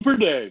Super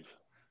Dave,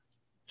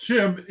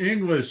 Jim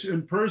English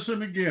in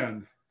person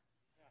again.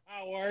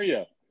 how are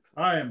you?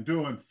 I am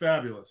doing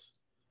fabulous.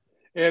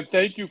 And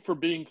thank you for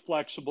being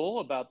flexible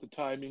about the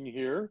timing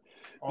here.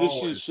 This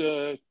is,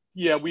 Always.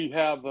 we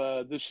have,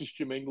 this is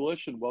Jim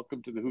English, and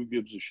welcome to the Who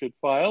Gives a Shit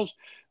Files.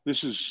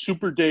 This is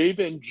Super Dave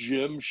and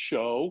Jim's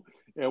show,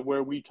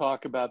 where we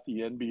talk about the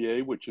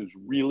NBA, which is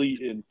really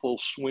in full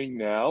swing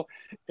now.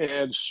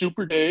 And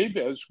Super Dave,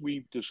 as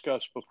we've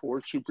discussed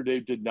before, Super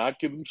Dave did not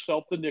give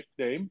himself the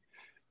nickname.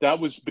 That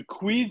was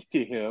bequeathed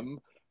to him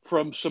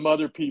from some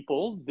other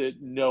people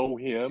that know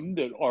him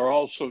that are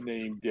also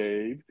named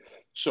Dave.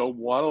 So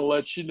want to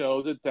let you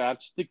know that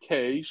that's the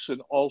case.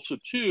 And also,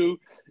 too,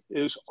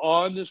 is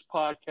on this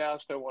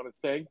podcast, I want to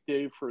thank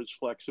Dave for his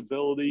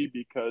flexibility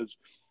because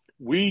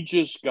we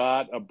just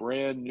got a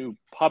brand new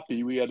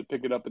puppy. We had to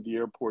pick it up at the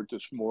airport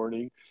this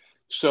morning.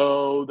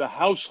 So the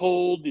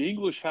household, the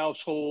English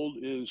household,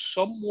 is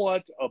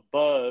somewhat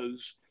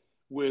abuzz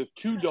with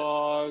two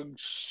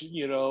dogs,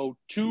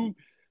 two,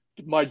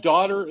 my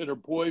daughter and her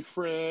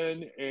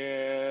boyfriend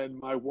and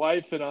my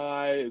wife and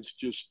I.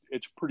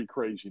 It's pretty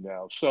crazy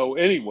now. So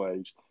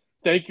anyways,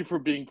 thank you for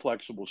being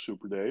flexible,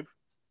 Super Dave.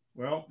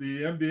 Well,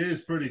 the NBA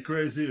is pretty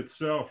crazy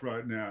itself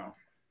right now.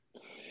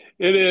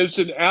 It is.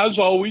 And as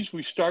always,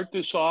 we start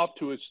this off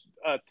to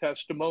a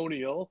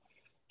testimonial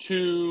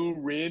to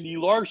Randy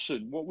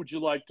Larson. What would you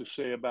like to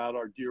say about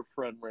our dear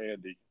friend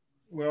Randy?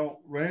 Well,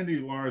 Randy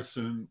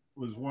Larson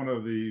was one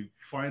of the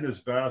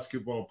finest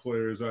basketball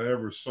players I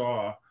ever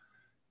saw.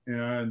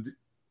 And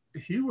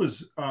he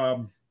was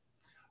a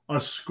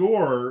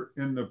scorer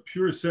in the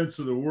pure sense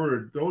of the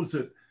word. Those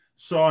that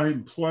saw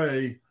him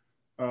play,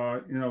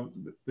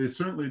 they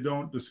certainly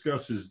don't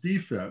discuss his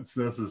defense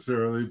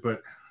necessarily,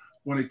 but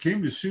when it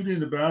came to shooting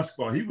the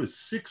basketball, he was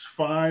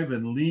 6'5"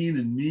 and lean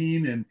and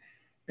mean,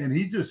 and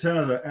he just had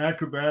an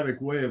acrobatic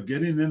way of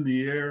getting in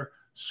the air,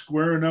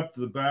 squaring up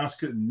to the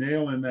basket, and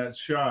nailing that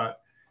shot.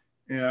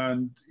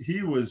 And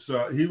he was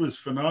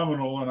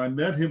phenomenal. And I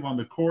met him on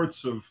the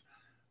courts of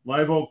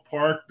Live Oak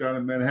Park down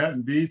in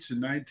Manhattan Beach in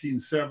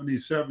 1970,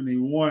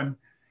 71.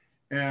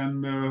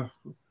 And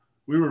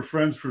we were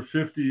friends for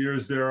 50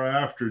 years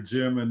thereafter,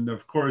 Jim. And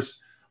of course,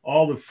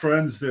 all the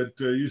friends that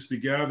used to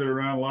gather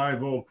around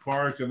Live Oak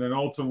Park and then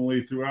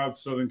ultimately throughout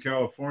Southern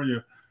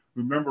California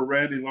remember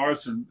Randy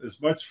Larson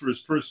as much for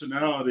his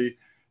personality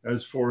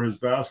as for his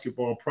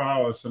basketball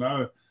prowess. And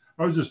I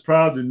was just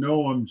proud to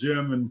know him,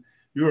 Jim. And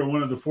you were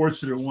one of the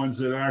fortunate ones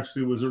that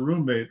actually was a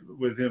roommate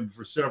with him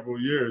for several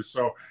years.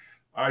 So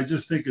I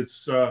just think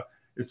it's a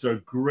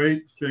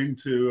great thing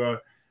to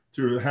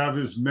have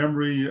his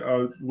memory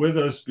with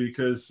us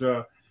because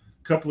a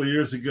couple of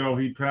years ago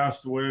he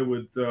passed away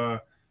with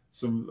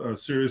some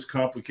serious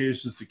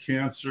complications to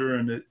cancer,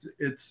 and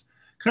it's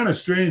kind of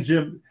strange.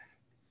 Jim,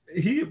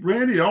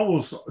 Randy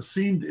almost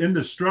seemed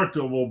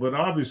indestructible, but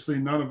obviously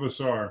none of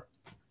us are.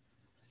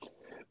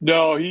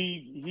 No,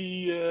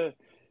 it's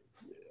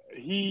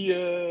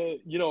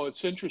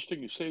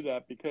interesting you say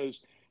that because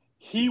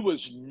he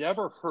was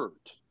never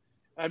hurt.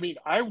 I mean,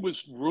 I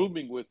was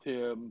rooming with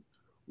him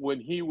when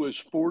he was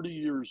 40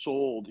 years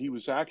old. He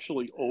was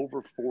actually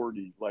over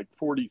 40, like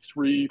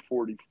 43,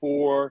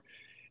 44.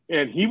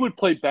 And he would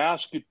play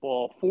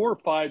basketball 4 or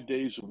 5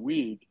 days a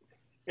week.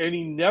 And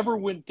he never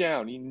went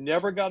down. He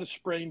never got a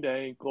sprained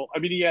ankle. I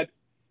mean, he had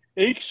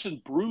aches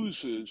and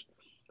bruises,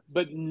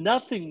 but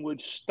nothing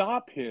would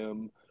stop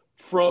him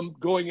from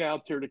going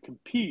out there to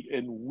compete.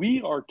 And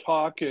we are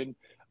talking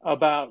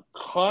about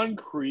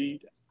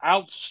concrete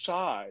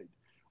outside.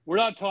 We're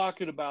not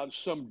talking about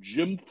some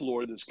gym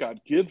floor that's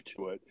got give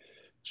to it.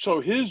 So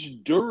his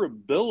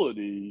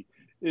durability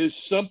is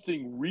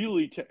something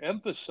really to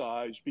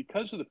emphasize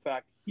because of the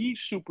fact he,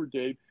 Super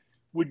Dave,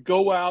 would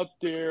go out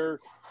there,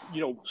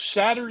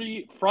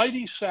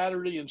 Friday,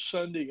 Saturday, and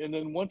Sunday, and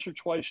then once or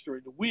twice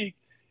during the week,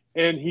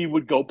 and he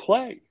would go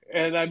play.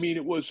 And I mean,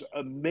 it was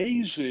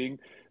amazing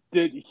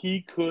that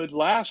he could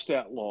last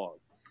that long.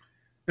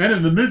 And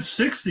in the mid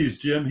 60s,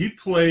 Jim, he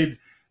played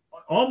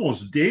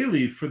almost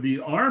daily for the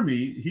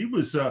Army. He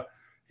was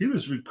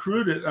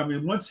recruited. I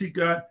mean, once he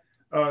got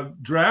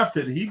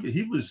drafted,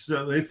 he was.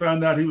 They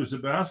found out he was a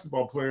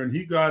basketball player, and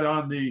he got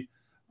on the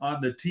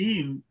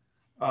team,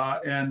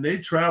 and they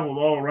traveled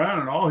all around,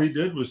 and all he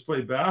did was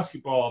play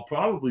basketball,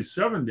 probably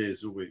 7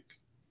 days a week.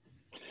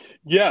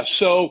 Yeah.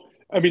 So,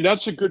 I mean,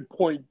 that's a good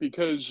point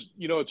because,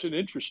 it's an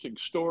interesting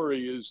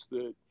story is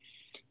that,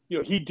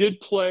 he did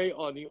play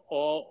on the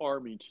all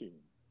Army team.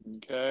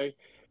 Okay.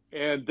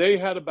 And they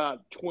had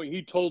about 20,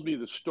 he told me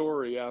the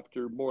story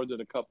after more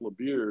than a couple of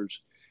beers.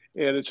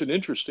 And it's an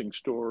interesting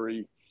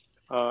story.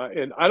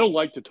 And I don't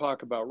like to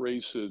talk about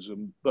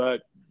racism,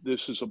 but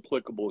this is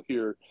applicable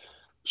here.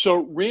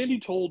 So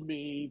Randy told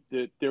me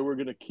that they were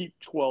going to keep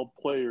 12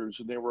 players,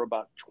 and there were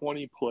about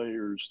 20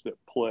 players that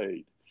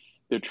played,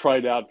 that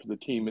tried out for the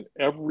team, and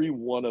every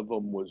one of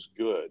them was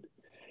good.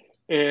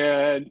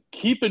 And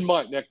keep in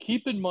mind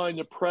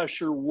the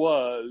pressure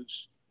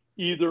was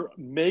either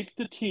make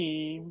the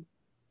team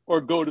or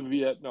go to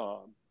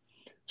Vietnam.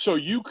 So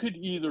you could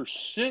either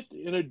sit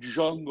in a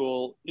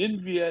jungle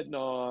in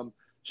Vietnam,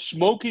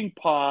 smoking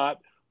pot,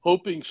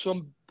 hoping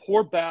some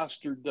poor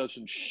bastard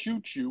doesn't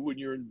shoot you when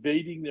you're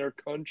invading their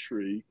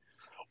country,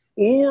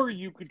 or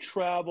you could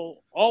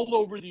travel all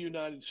over the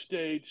United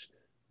States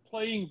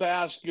playing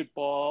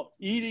basketball,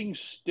 eating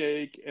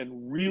steak,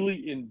 and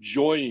really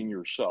enjoying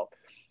yourself.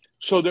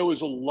 So there was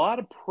a lot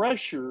of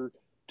pressure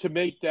to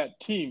make that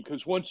team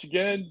because once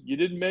again, you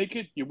didn't make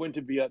it, you went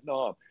to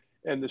Vietnam.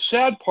 And the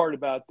sad part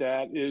about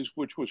that is,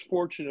 which was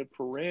fortunate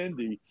for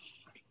Randy,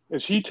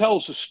 as he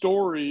tells the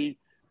story,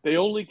 they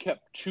only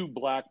kept two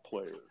black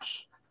players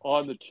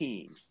on the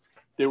team.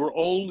 They were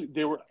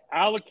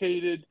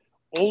allocated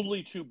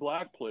only two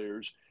black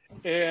players.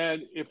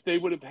 And if they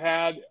would have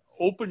had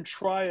open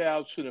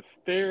tryouts in a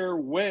fair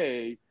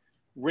way,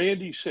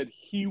 Randy said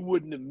he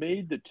wouldn't have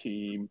made the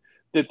team,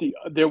 that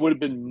there would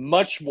have been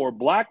much more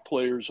black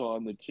players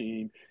on the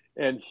team,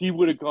 and he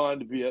would have gone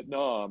to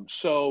Vietnam.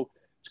 So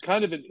it's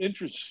kind of an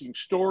interesting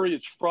story.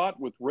 It's fraught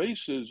with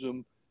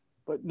racism,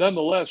 but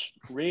nonetheless,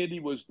 Randy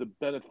was the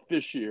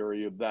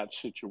beneficiary of that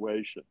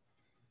situation.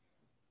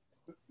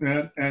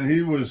 And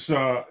he was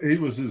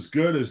as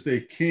good as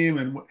they came,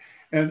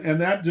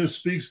 and that just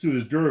speaks to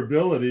his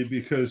durability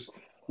because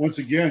once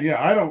again,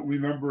 yeah, I don't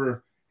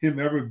remember him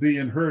ever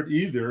being hurt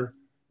either.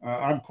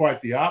 I'm quite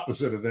the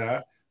opposite of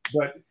that,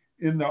 but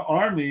in the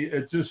Army,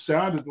 it just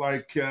sounded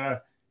like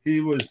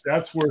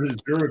that's where his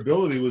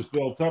durability was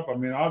built up. I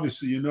mean,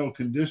 obviously,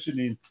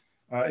 conditioning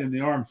in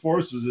the armed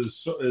forces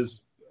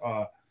is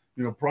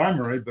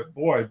primary, but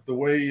boy, the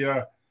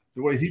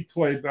way he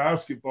played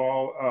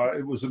basketball,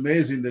 it was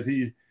amazing that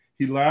he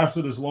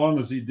lasted as long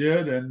as he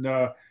did and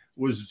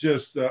was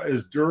just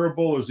as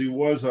durable as he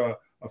was a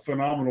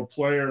phenomenal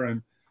player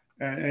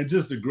and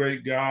just a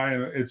great guy.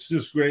 And it's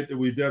just great that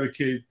we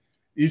dedicate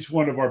each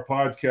one of our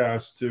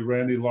podcasts to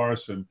Randy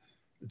Larson.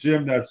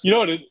 Jim, that's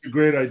a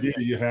great idea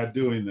you had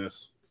doing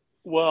this.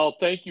 Well,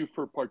 thank you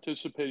for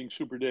participating,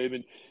 Super Dave.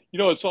 And,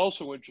 it's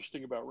also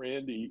interesting about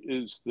Randy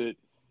is that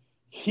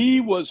he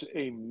was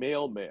a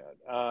mailman.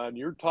 And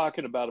you're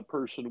talking about a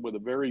person with a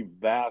very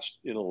vast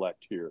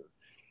intellect here.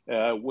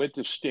 Went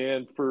to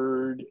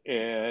Stanford,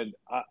 and,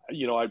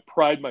 I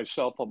pride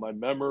myself on my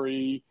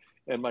memory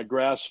and my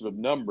grasp of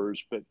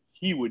numbers, but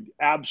he would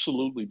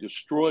absolutely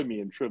destroy me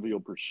in Trivial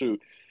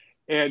Pursuit.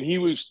 And he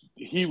was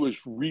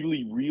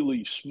really,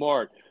 really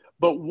smart.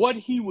 But what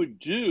he would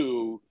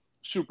do,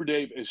 Super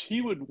Dave, is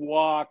he would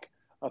walk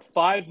a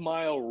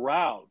 5-mile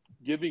route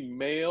giving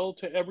mail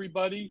to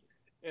everybody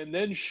and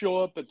then show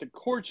up at the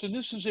courts. And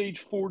this is age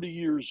 40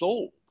 years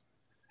old.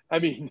 I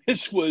mean,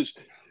 this was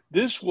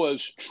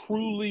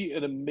truly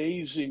an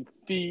amazing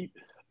feat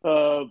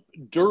of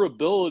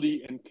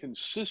durability and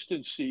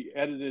consistency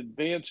at an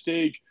advanced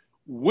age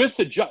with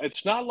a job.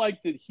 It's not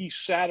like that he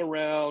sat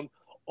around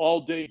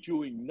all day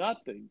doing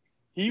nothing.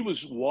 He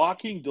was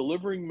walking,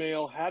 delivering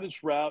mail, had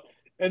his route,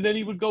 and then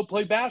he would go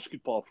play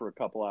basketball for a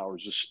couple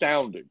hours.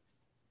 Astounding.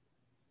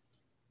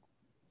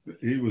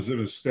 He was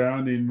an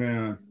astounding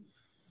man.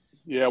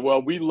 Yeah,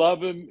 well, we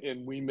love him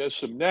and we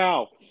miss him.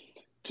 Now,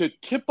 to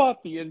tip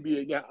off the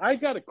NBA, now I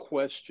got a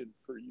question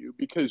for you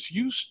because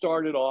you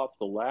started off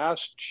the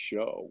last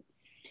show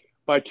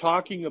by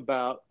talking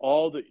about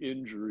all the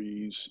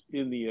injuries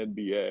in the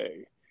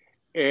NBA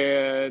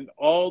and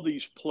all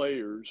these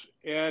players.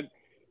 And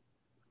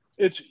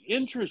it's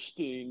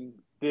interesting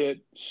that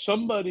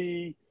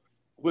somebody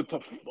with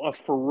a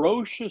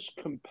ferocious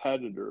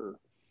competitor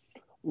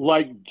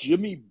like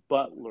Jimmy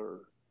Butler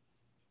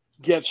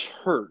gets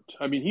hurt.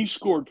 I mean, he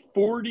scored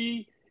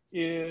 40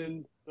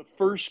 in the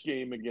first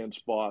game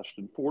against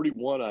Boston,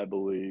 41, I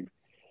believe.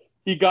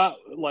 He got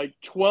like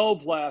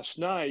 12 last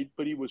night,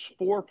 but he was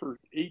 4 for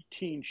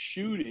 18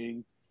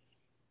 shooting.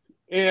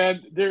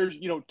 And there's,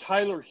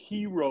 Tyler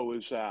Hero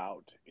is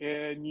out,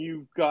 and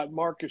you've got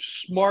Marcus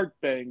Smart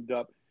banged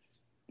up.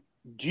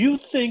 Do you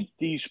think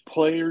these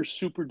players,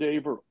 Super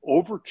Dave, are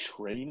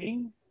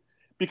overtraining?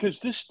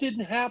 Because this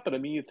didn't happen. I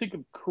mean, you think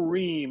of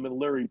Kareem and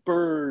Larry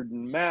Bird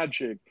and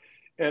Magic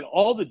and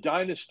all the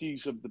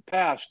dynasties of the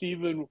past,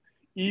 even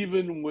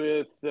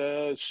with,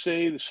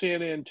 say, the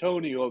San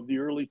Antonio of the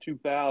early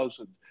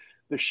 2000s,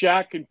 the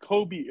Shaq and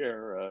Kobe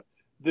era,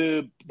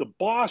 the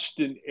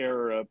Boston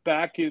era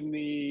back in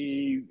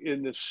the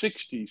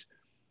 60s.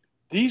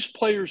 These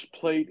players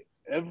played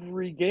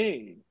every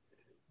game.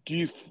 Do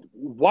you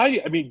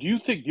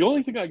think the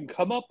only thing I can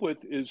come up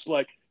with is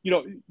like,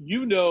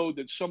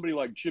 that somebody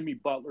like Jimmy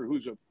Butler,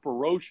 who's a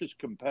ferocious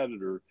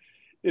competitor,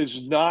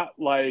 is not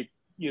like,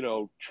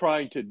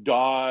 trying to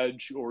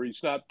dodge, or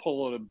he's not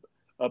pulling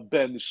a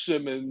Ben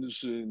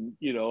Simmons and,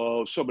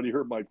 somebody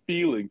hurt my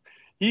feeling.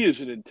 He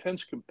is an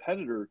intense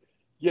competitor,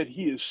 yet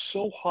he is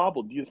so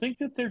hobbled. Do you think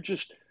that they're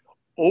just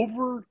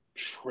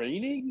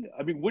overtraining?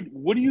 I mean,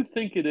 what do you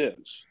think it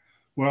is?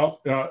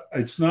 Well,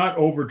 it's not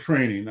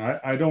overtraining.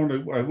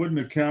 I wouldn't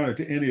account it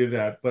to any of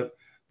that. But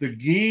the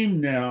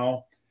game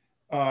now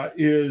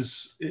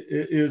is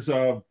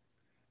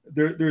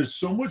there's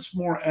so much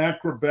more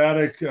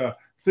acrobatic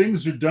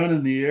things are done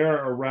in the air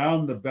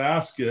around the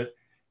basket,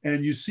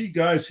 and you see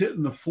guys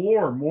hitting the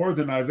floor more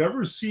than I've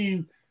ever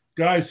seen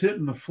guys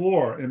hitting the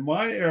floor. In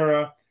my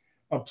era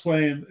of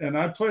playing, and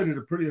I played at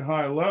a pretty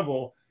high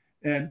level,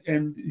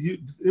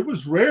 it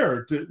was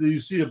rare to you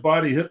see a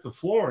body hit the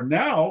floor.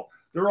 Now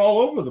they're all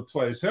over the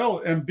place.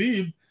 Hell,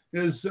 Embiid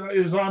is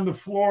on the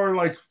floor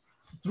like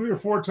 3 or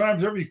 4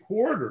 times every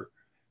quarter,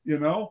 you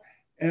know.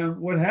 And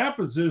what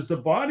happens is the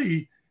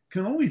body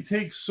can only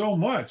take so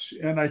much,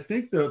 and I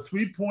think the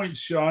 3-point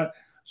shot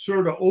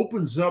sort of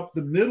opens up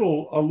the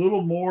middle a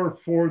little more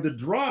for the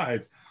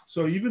drive.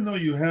 So even though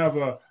you have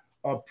a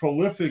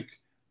prolific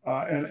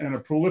and a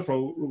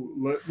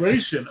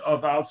proliferation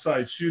of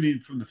outside shooting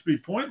from the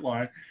 3-point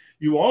line,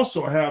 you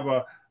also have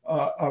a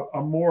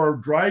more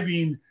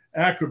driving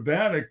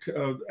acrobatic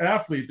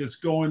athlete that's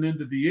going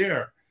into the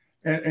air.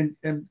 And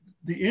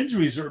the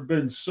injuries have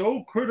been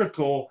so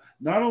critical,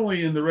 not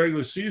only in the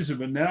regular season,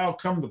 but now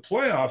come the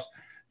playoffs,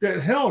 that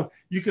hell,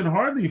 you can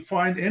hardly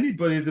find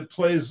anybody that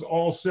plays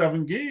all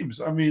 7 games.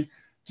 I mean,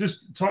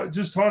 just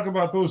talk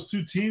about those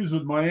 2 teams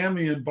with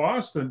Miami and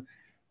Boston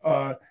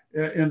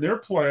in their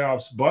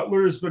playoffs.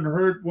 Butler has been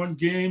hurt 1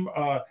 game.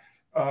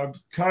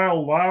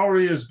 Kyle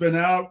Lowry has been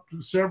out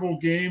several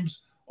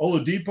games.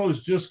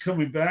 Oladipo's just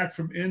coming back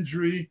from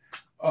injury.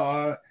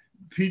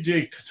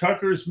 PJ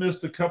Tucker's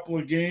missed a couple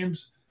of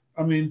games.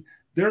 I mean,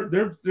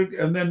 they're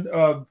and then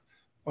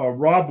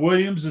Rob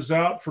Williams is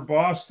out for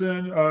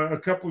Boston a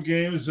couple of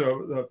games.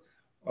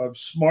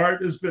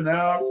 Smart has been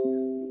out.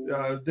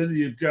 Then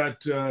you've got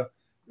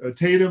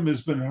Tatum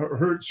has been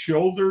hurt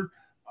shoulder.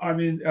 I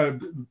mean,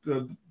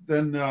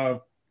 then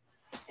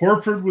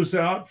Horford was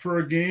out for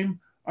a game.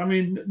 I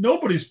mean,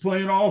 nobody's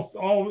playing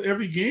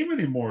every game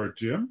anymore,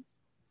 Jim.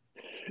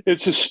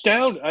 It's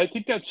astounding. I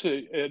think that's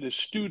an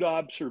astute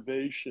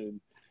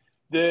observation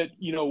that,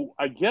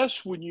 I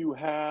guess when you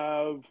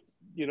have,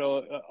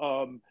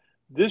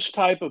 this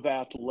type of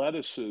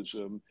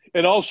athleticism,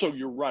 and also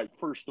you're right,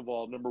 first of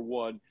all, number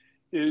one,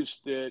 is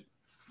that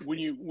when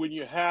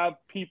you have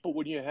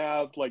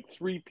like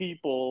 3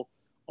 people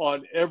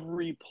on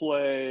every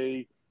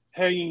play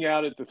hanging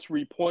out at the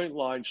 3-point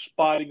line,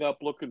 spotting up,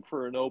 looking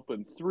for an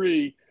open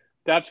 3,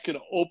 that's going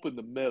to open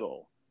the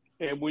middle.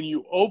 And when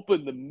you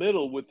open the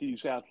middle with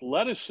these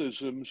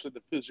athleticisms and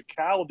the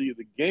physicality of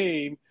the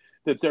game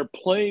that they're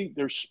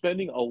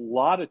spending a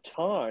lot of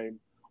time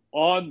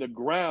on the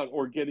ground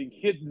or getting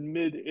hit in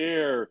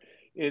midair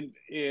in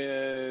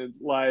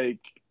like,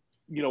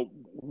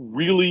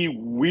 really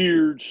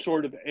weird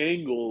sort of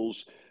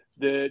angles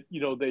that,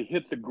 they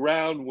hit the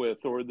ground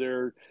with, or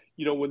they're,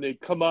 when they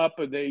come up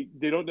and they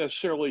don't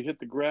necessarily hit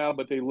the ground,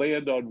 but they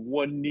land on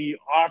one knee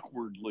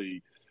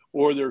awkwardly,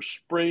 or they're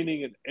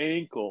spraining an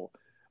ankle.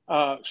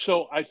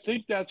 So I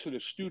think that's an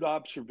astute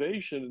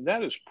observation, and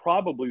that is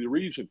probably the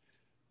reason.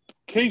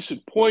 Case in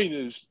point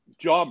is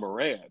Ja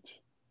Morant.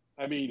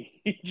 I mean,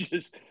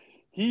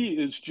 he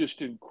is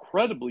just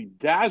incredibly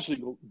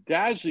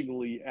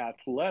dazzlingly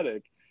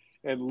athletic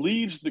and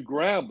leaves the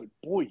ground, but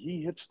boy,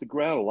 he hits the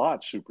ground a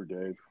lot, Super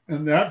Dave.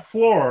 And that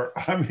floor,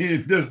 I mean,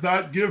 it does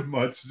not give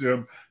much,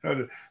 Jim.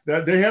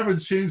 That they haven't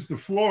changed the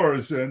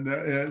floors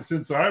and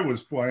since I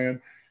was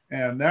playing,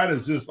 and that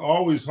is just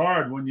always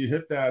hard when you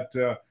hit that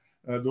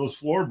those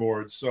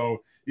floorboards.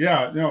 So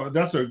yeah,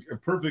 that's a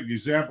perfect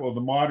example of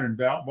the modern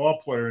ball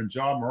player in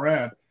Ja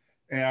Morant.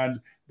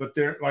 But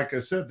they're, like I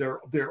said,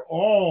 they're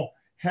all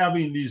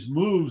having these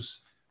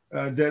moves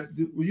that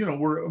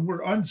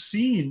were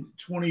unseen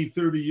 20,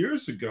 30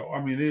 years ago. I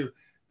mean,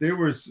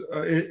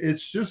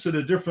 it's just at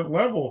a different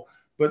level.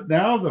 But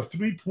now the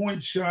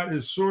 3-point shot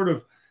is sort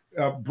of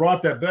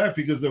brought that back,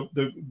 because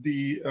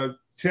the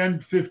 10,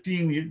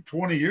 15,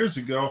 20 years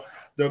ago,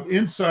 the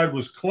inside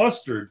was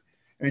clustered,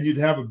 and you'd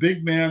have a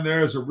big man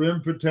there as a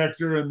rim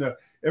protector, and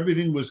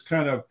everything was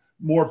kind of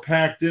more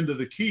packed into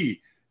the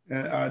key.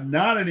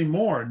 Not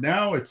anymore.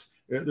 Now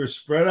they're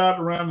spread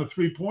out around the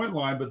 3-point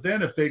line, but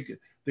then if they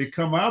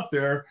come out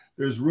there,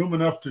 there's room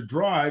enough to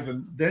drive,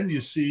 and then you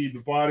see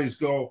the bodies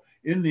go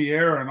in the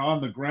air and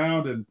on the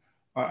ground. And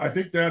I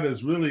think that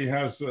really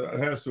has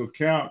to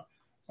account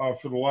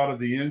for a lot of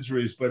the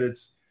injuries. But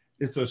it's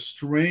a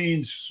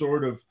strange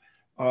sort of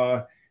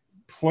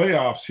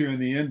playoffs here in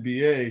the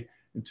NBA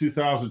in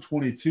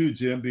 2022,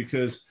 Jim,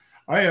 because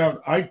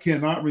I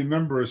cannot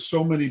remember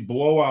so many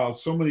blowouts,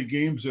 so many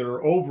games that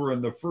are over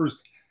in the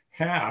first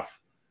half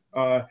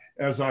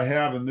as I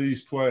have in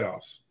these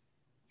playoffs.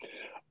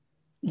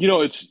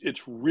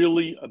 It's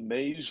really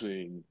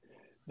amazing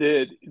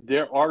that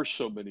there are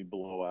so many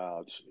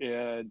blowouts,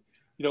 and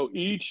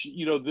each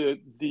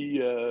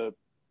the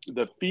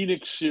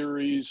Phoenix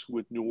series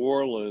with New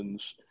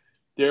Orleans,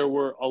 there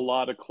were a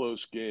lot of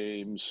close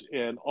games,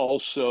 and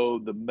also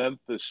the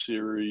Memphis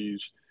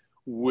series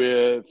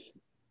with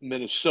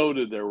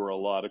Minnesota, there were a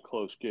lot of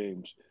close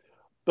games.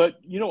 But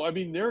I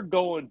mean, they're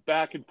going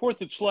back and forth.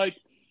 It's like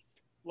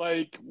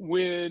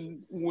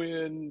when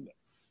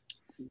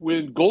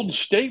Golden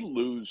State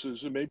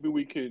loses, and maybe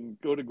we can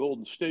go to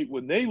Golden State,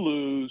 when they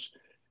lose,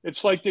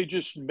 it's like they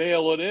just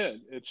mail it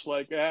in. It's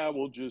like,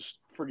 we'll just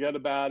forget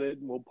about it,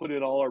 and we'll put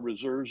in all our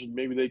reserves, and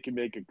maybe they can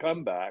make a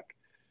comeback.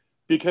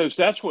 because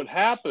that's what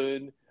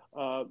happened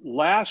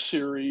last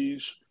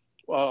series.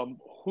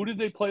 Who did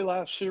they play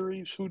last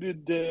series? Who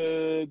did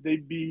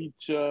they beat?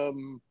 They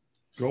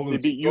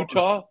beat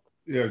Utah.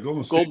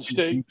 Golden State Golden beat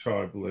State.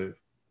 Utah, I believe.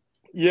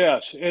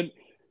 Yes, and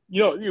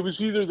it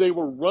was either they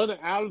were run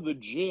out of the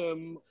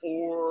gym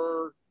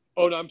or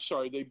oh no, I'm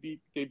sorry, they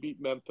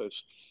beat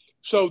Memphis.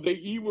 So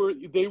they were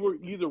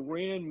either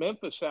ran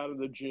Memphis out of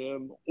the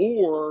gym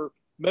or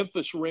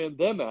Memphis ran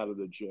them out of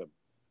the gym.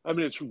 I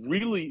mean, it's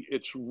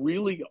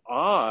really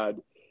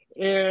odd,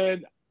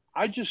 and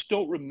I just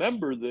don't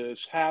remember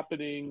this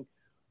happening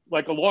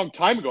like a long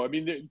time ago. I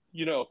mean,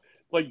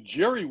 like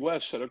Jerry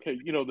West said, okay,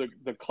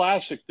 the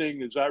classic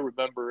thing is I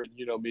remember,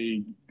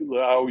 me,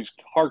 I always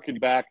harken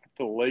back to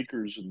the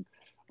Lakers and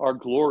our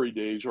glory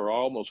days or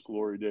almost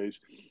glory days.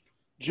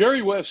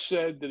 Jerry West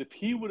said that if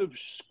he would have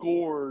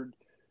scored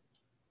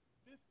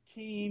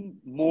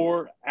 15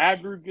 more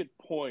aggregate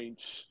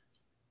points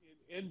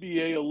in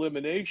NBA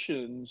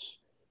eliminations,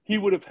 he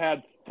would have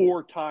had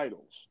 4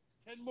 titles,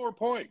 10 more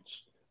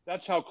points.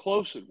 That's how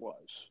close it was.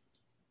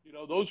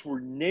 Those were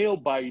nail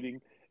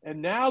biting.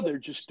 And now they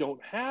just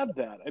don't have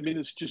that. I mean,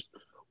 it's just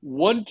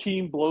one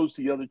team blows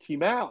the other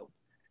team out.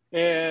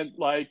 And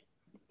like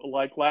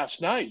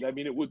last night, I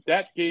mean,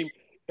 that game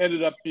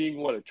ended up being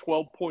what, a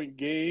 12-point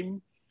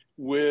game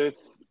with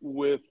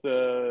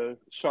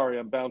sorry,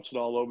 I'm bouncing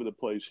all over the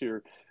place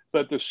here.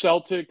 But the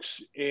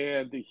Celtics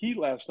and the Heat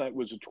last night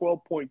was a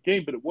 12-point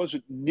game, but it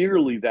wasn't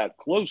nearly that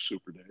close,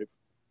 Super Dave.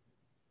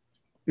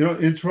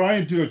 In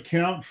trying to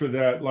account for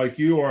that, like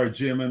you are,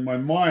 Jim, in my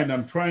mind,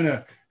 I'm trying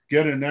to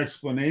get an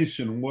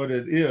explanation what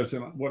it is.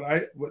 And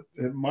what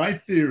my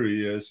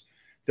theory is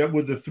that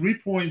with the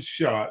 3-point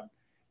shot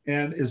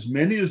and as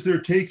many as they're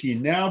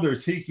taking, now they're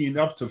taking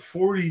up to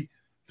 40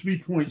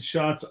 3-point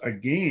shots a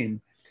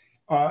game.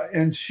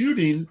 And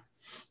shooting,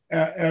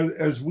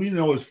 as we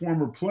know as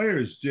former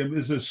players, Jim,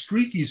 is a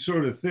streaky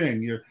sort of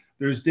thing.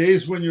 There's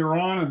days when you're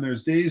on and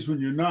there's days when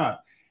you're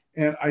not.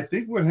 And I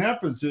think what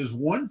happens is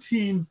one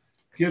team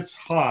gets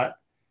hot,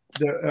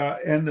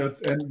 and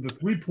the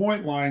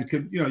 3-point line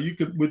can, you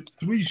could, with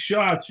 3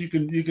 shots, you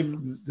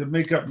can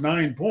make up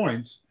 9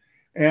 points.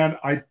 And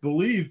I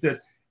believe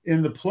that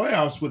in the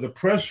playoffs, with the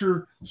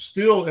pressure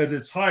still at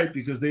its height,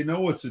 because they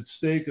know what's at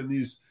stake in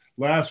these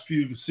last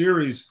few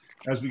series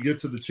as we get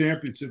to the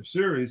championship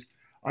series,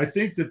 I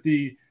think that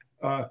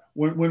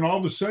when all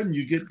of a sudden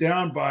you get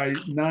down by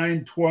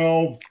 9,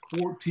 12,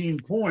 14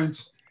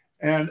 points,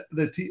 and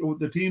the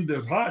team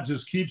that's hot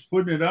just keeps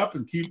putting it up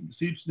and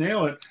keeps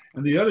nailing it,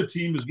 and the other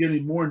team is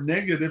getting more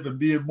negative and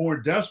being more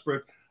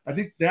desperate. I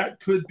think that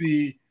could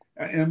be,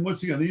 and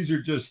once again, these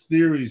are just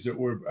theories that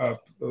we're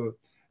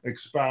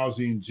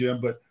espousing,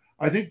 Jim, but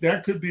I think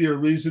that could be a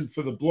reason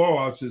for the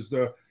blowouts.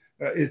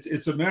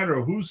 It's a matter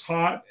of who's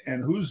hot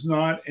and who's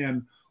not,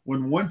 and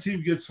when one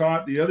team gets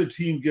hot, the other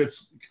team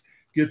gets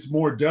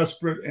more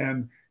desperate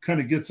and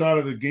kind of gets out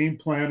of the game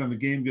plan, and the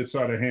game gets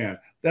out of hand.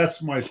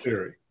 That's my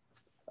theory.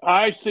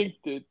 I think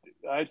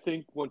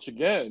once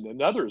again,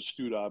 another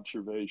astute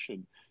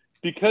observation,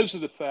 because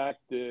of the fact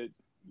that,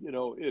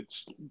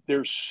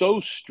 they're so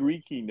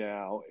streaky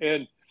now.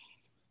 And,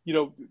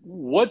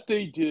 what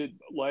they did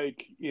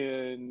like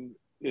in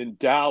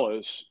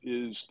Dallas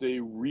is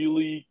they're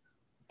really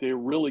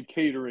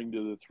catering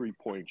to the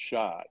 3-point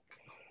shot.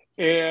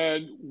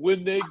 And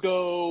when they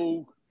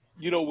go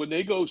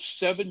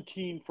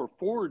 17 for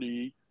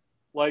 40,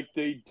 like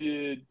they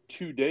did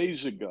 2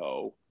 days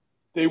ago,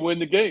 they win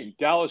the game.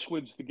 Dallas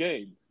wins the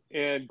game.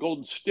 And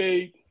Golden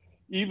State,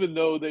 even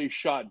though they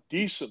shot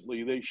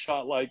decently, they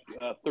shot like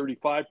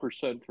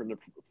 35% from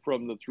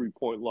the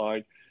 3-point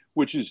line,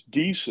 which is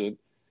decent.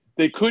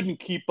 They couldn't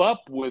keep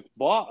up with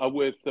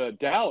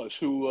Dallas,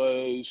 who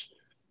was,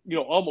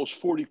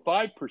 almost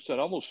 45%,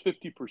 almost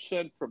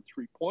 50% from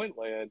 3-point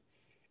land.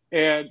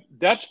 And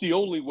that's the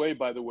only way,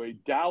 by the way,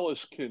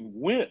 Dallas can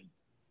win,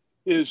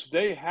 is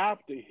they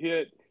have to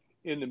hit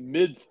in the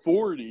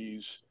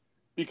mid-40s,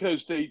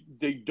 because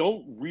they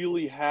don't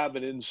really have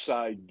an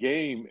inside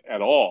game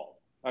at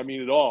all. I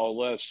mean, at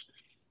all,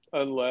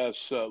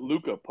 unless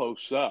Luka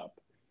posts up.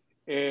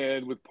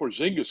 And with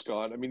Porzingis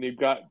gone, I mean,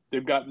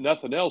 they've got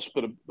nothing else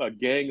but a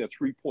gang of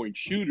 3-point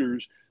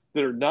shooters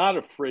that are not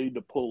afraid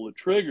to pull the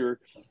trigger.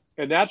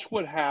 And that's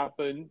what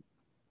happened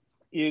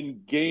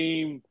in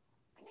Game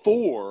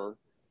 4.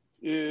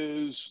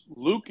 Is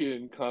Luka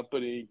and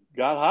company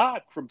got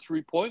hot from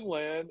 3-point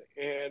land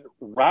and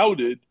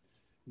routed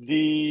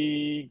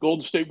the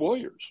Golden State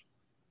Warriors.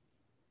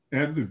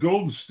 And the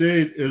Golden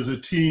State is a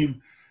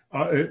team,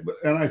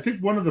 and I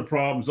think one of the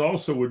problems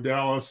also with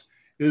Dallas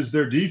is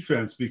their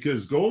defense,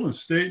 because Golden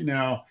State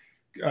now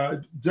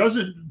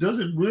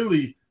doesn't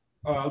really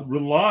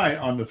rely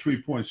on the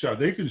 3-point shot.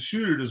 They can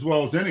shoot it as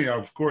well as any,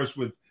 of course,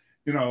 with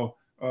the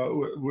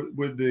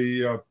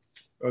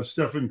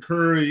Stephen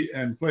Curry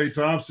and Klay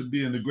Thompson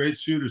being the great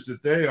shooters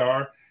that they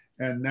are,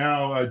 and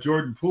now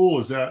Jordan Poole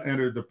has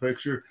entered the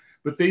picture.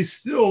 But they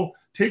still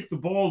take the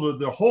ball to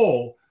the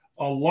hole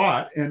a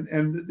lot, and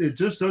it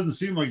just doesn't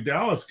seem like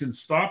Dallas can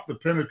stop the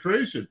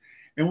penetration.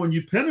 And when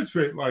you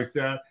penetrate like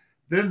that,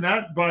 then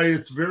that by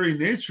its very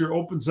nature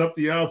opens up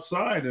the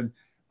outside. And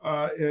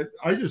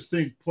I just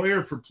think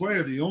player for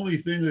player, the only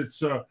thing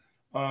that's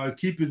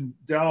keeping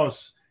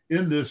Dallas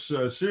in this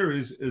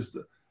series is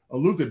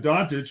Luka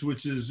Doncic,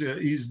 which is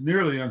he's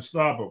nearly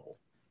unstoppable.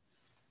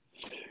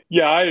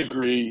 Yeah, I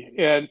agree.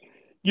 And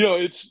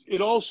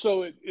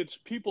it's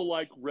people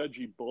like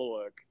Reggie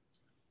Bullock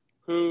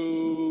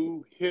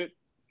who hit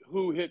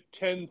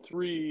 10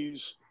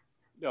 threes.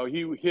 No,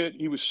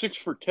 he was 6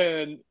 for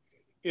 10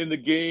 in the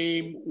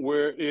game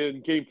where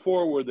in game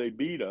 4 where they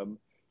beat him.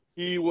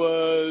 He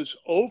was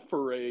 0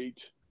 for 8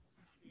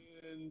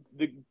 in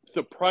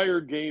the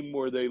prior game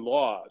where they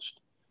lost.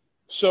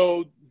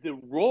 So the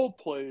role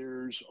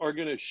players are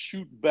going to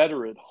shoot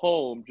better at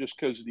home just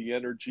because of the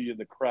energy in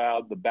the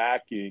crowd, the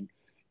backing,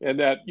 and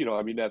that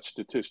that's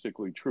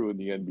statistically true in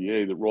the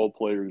NBA. The role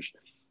players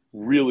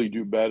really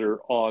do better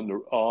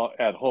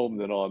at home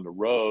than on the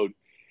road,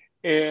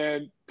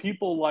 and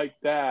people like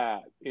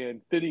that,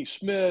 and Finney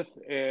Smith,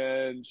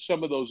 and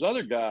some of those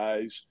other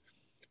guys,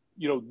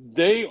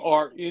 they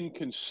are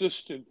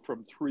inconsistent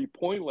from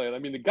 3-point land. I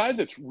mean, the guy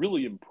that's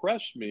really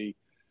impressed me,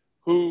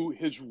 who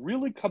has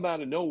really come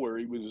out of nowhere,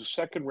 he was a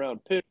second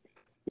round pick,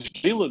 is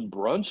Jalen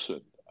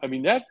Brunson. I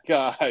mean, that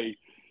guy,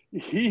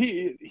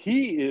 he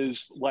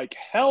is like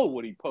hell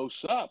when he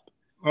posts up.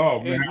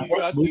 Oh man, And he's what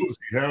got moves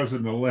he has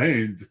in the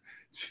lane,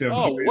 Jim!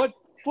 what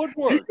He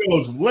footwork.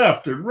 goes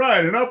left and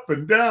right and up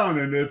and down,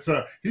 and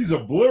he's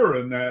a blur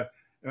in that.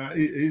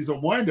 He's a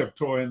wind-up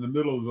toy in the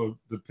middle of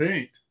the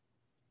paint.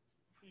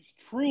 He's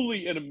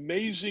truly an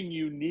amazing,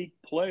 unique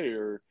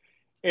player.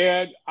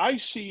 And I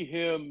see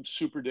him,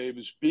 Super Dave,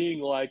 as being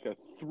like a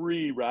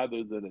 3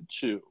 rather than a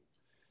 2.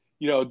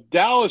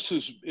 Dallas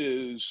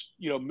is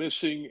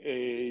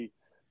missing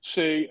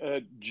say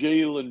a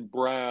Jaylen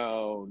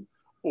Brown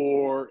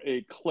or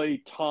a Klay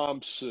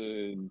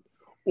Thompson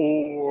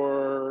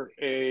or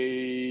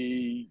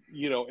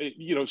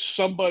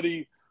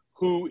somebody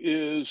who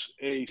is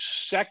a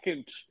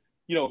second,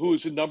 who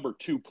is a number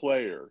 2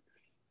 player,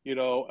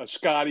 a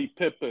Scottie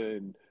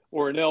Pippen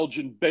or an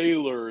Elgin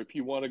Baylor if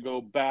you want to go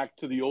back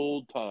to the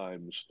old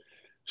times.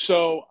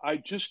 So I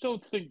just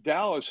don't think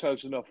Dallas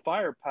has enough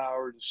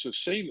firepower to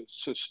sustain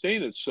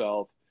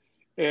itself,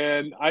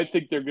 and I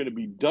think they're going to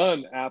be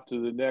done after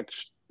the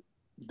next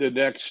the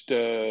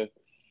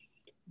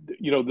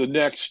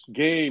next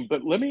game.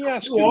 But let me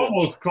ask You you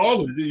almost this.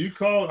 called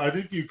it. I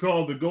think you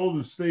called the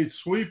Golden State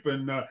sweep,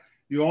 and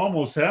you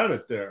almost had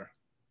it there.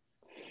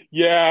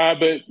 Yeah,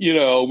 but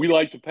we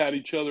like to pat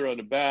each other on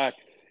the back.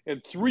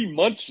 And 3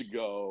 months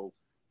ago,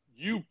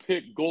 you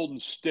picked Golden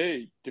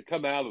State to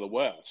come out of the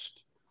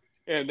West.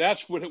 And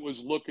that's when it was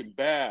looking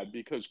bad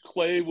because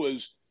Clay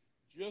was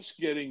just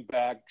getting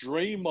back.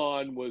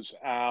 Draymond was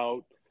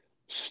out.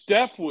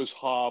 Steph was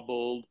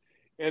hobbled.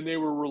 And they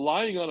were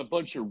relying on a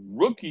bunch of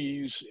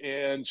rookies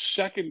and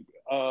second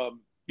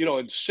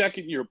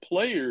year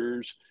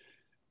players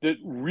that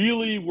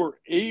really were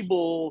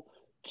able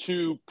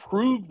to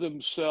prove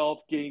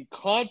themselves, gain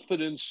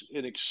confidence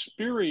and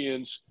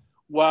experience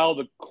while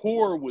the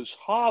core was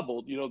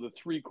hobbled, the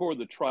 3 core,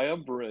 the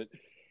triumvirate.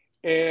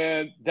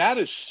 And that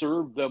has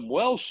served them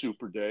well,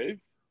 Super Dave.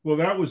 Well,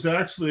 that was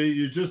actually,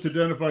 you just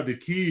identified the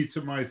key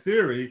to my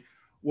theory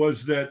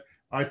was that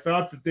I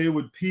thought that they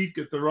would peak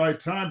at the right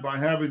time by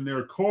having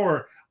their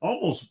core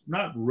almost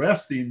not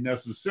resting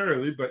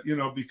necessarily, but,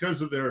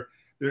 because of their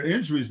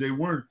injuries, they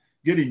weren't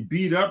getting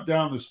beat up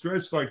down the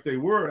stretch like they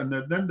were. And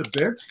then the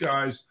bench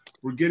guys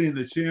were getting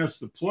the chance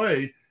to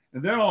play.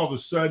 And then all of a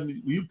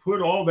sudden, you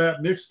put all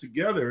that mix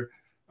together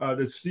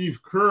that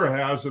Steve Kerr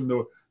has and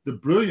the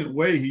brilliant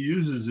way he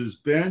uses his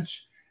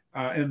bench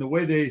and the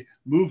way they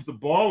move the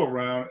ball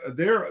around,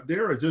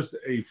 they're just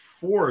a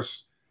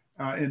force.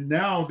 And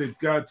now they've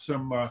got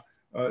some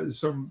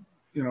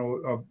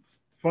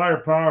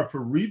firepower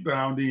for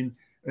rebounding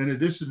in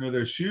addition to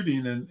their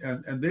shooting,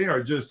 and they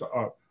are just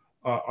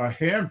a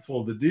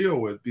handful to deal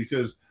with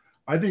because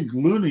I think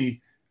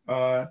Looney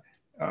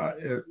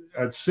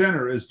at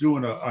center is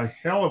doing a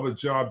hell of a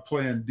job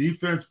playing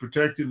defense,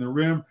 protecting the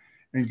rim,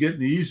 and getting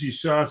the easy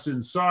shots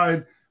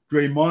inside.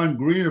 Draymond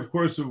Green, of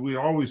course, we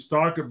always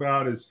talk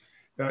about is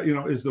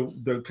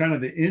the kind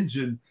of the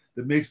engine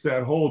that makes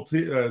that whole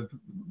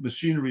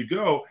machinery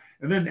go.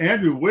 And then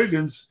Andrew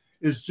Wiggins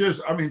is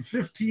just,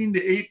 15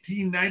 to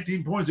 18,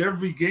 19 points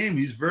every game.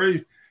 He's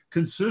very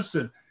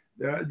consistent.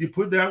 You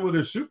put that with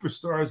their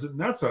superstars, and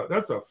that's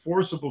a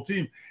forcible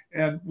team.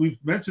 And we've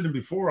mentioned it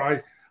before.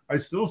 I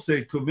still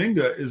say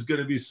Kuminga is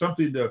going to be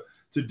something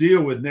to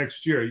deal with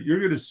next year. You're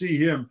going to see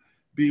him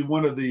be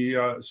one of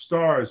the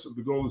stars of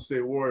the Golden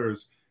State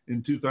Warriors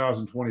in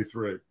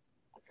 2023.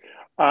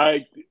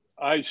 I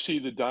see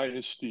the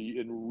dynasty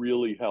in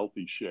really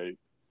healthy shape.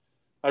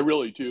 I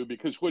really do,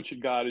 because what you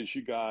got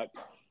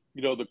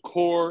the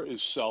core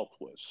is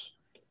selfless.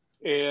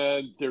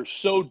 And they're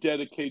so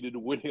dedicated to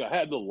winning. I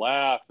had to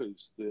laugh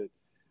is that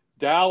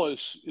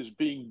Dallas is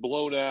being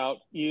blown out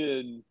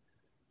in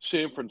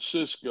San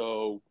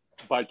Francisco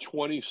by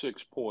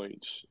 26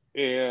 points.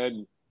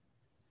 And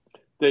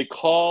the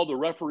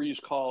referees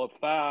call a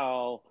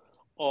foul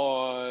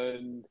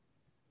on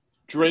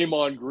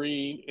Draymond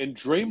Green, and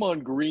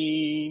Draymond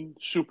Green,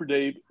 Super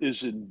Dave,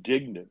 is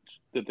indignant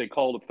that they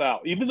called a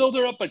foul. Even though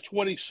they're up by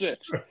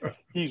 26,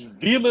 he's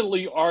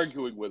vehemently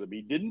arguing with him.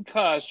 He didn't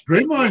cuss.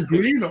 Draymond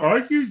Green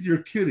argued?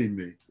 You're kidding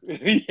me.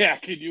 Yeah,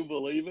 can you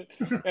believe it?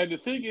 And the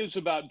thing is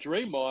about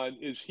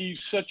Draymond is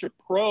he's such a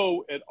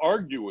pro at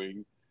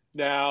arguing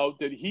now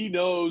that he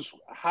knows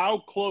how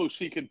close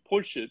he can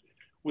push it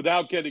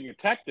without getting a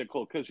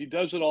technical because he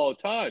does it all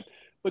the time.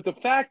 But the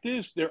fact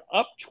is, they're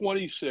up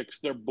 26.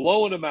 They're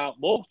blowing them out.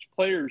 Most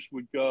players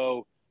would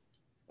go,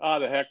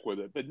 the heck with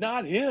it, but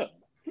not him.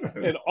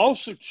 And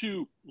also,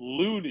 too,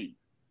 Looney.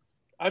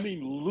 I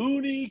mean,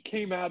 Looney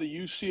came out of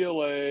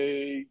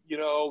UCLA,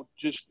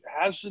 just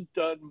hasn't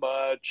done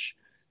much.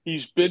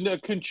 He's been a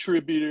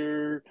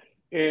contributor,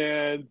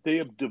 and they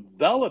have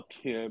developed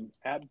him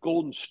at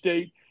Golden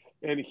State,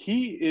 and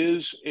he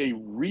is a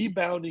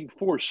rebounding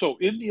force. So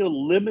in the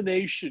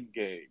elimination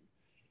game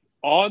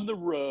on the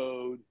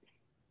road,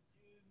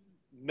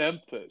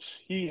 Memphis,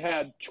 he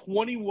had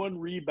 21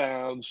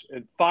 rebounds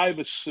and 5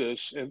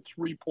 assists and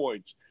 3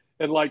 points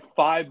and like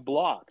 5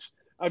 blocks.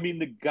 I mean,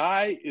 the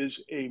guy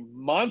is a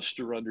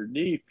monster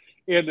underneath.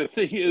 And the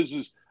thing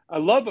is I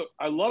love a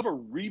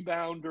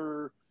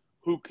rebounder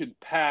who can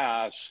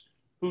pass,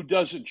 who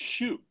doesn't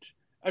shoot.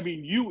 I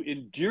mean, you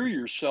endear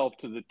yourself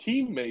to the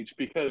teammates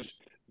because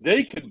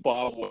they can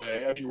bomb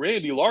away. I mean,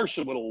 Randy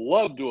Larson would have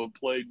loved to have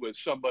played with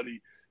somebody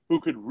who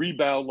could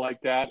rebound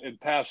like that and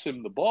pass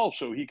him the ball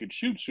so he could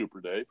shoot,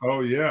 Super Dave. Oh,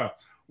 yeah.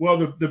 Well,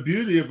 the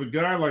beauty of a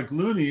guy like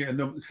Looney and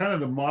the kind of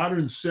the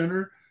modern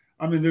center,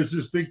 I mean, there's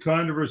this big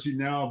controversy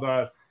now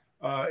about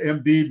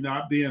Embiid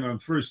not being on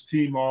first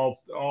team all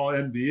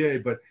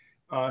NBA, but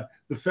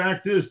the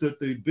fact is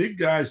that the big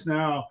guys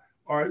now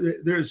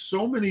there's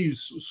so many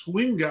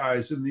swing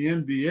guys in the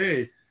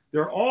NBA.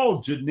 They're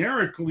all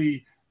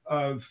generically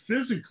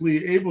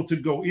physically able to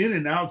go in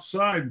and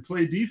outside and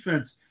play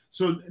defense.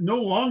 So no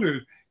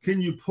longer can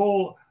you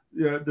pull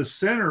the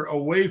center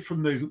away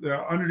from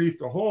the underneath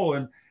the hole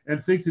and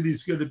think that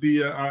he's going to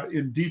be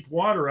in deep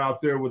water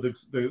out there with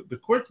the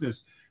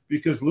quickness,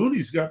 because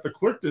Looney's got the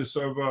quickness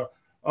of a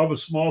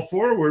small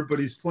forward, but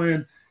he's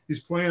playing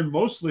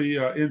mostly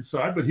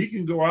inside, but he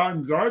can go out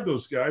and guard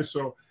those guys.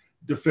 So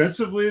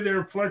defensively,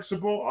 they're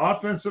flexible.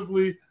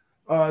 Offensively,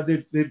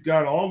 they've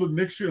got all the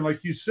mixture. And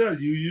like you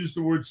said, you used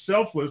the word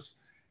selfless,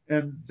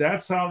 and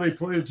that's how they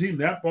play the team.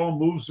 That ball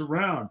moves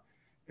around.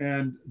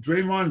 And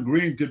Draymond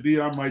Green could be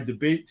on my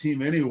debate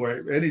team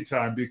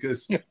anytime,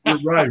 because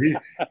you're right.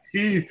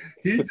 He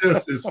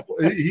just is.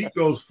 He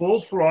goes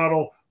full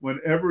throttle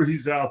whenever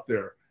he's out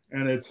there.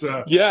 And it's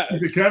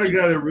he's the kind of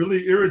guy that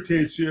really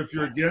irritates you if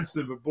you're against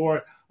him. But boy,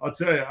 I'll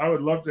tell you, I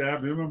would love to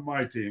have him on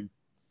my team.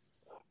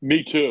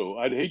 Me too.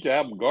 I'd hate to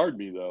have him guard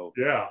me, though.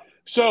 Yeah.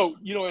 So,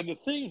 and the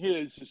thing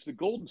is the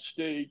Golden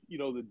State,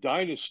 the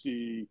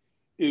dynasty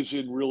is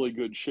in really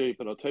good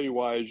shape. And I'll tell you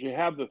why. Is you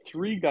have the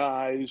 3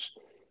 guys,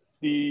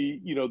 the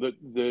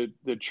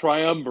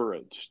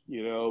triumvirate,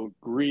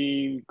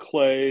 Green,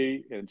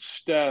 Clay, and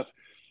Steph.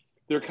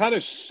 They're kind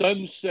of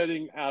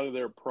sunsetting out of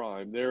their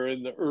prime. They're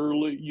in the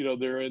early,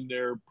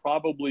 they're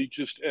probably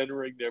just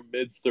entering their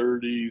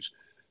mid-30s.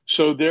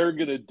 So they're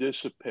going to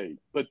dissipate.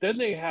 But then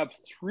they have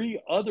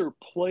 3 other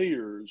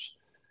players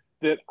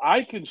that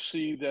I can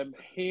see them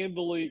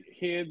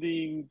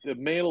handing the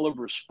mantle of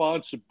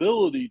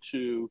responsibility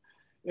to.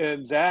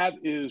 And that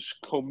is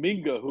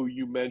Kuminga, who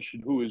you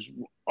mentioned, who is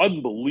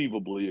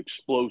unbelievably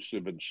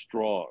explosive and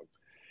strong.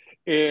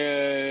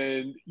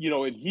 And,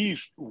 and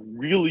he's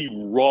really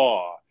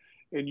raw.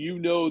 And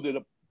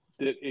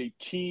that a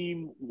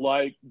team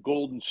like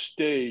Golden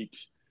State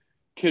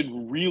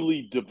can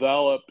really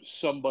develop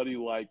somebody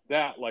like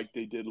that, like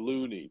they did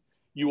Looney.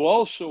 You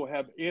also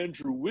have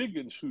Andrew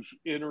Wiggins, who's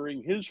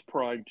entering his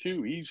prime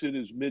too. He's in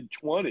his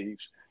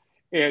mid-20s,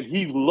 and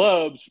he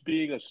loves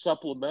being a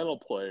supplemental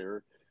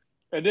player.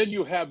 And then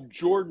you have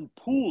Jordan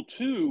Poole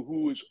too,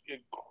 who is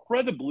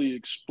incredibly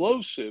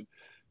explosive.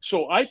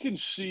 So I can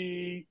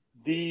see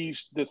the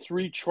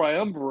 3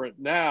 triumvirate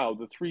now,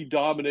 the 3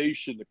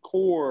 domination, the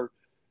core,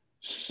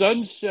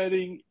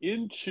 sunsetting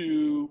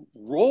into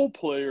role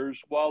players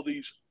while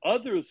these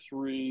other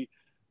 3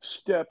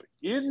 step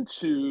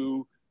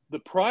into the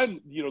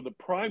prime, the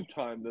prime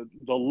time,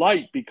 the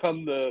light,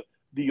 become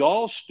the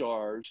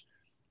all-stars.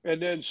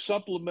 And then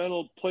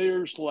supplemental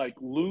players like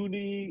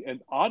Looney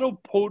and Otto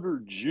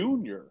Porter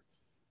Jr.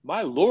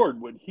 My Lord,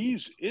 when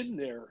he's in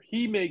there,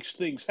 he makes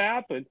things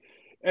happen.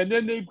 And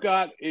then they've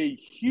got a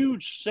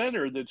huge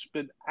center that's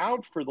been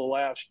out for the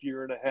last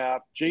year and a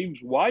half, James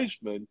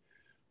Wiseman,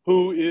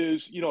 who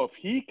is, if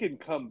he can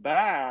come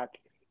back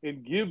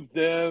and give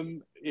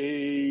them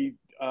like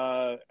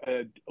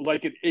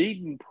an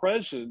Aiden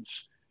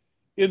presence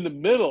in the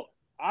middle,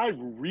 I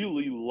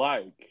really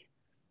like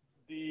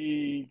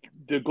the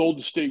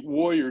Golden State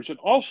Warriors. And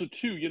also,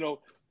 too,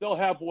 they'll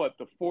have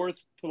the 4th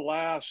to the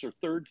last or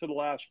 3rd to the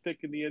last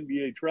pick in the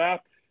NBA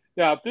draft.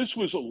 Now, if this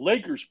was a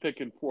Lakers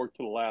picking 4th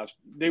to the last,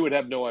 they would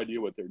have no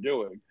idea what they're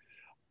doing.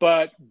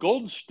 But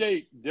Golden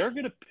State, they're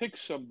going to pick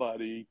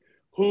somebody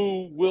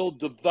who will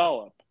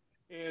develop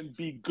and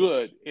be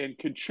good and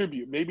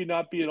contribute. Maybe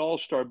not be an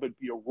all-star, but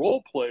be a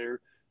role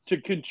player to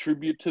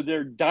contribute to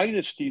their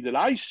dynasty that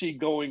I see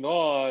going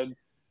on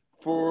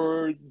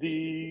for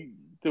the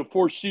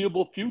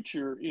foreseeable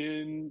future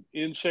in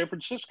San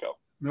Francisco.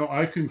 No,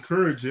 I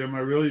concur, Jim. I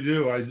really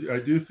do. I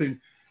do think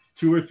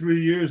 2 or 3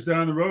 years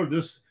down the road,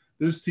 this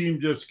team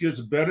just gets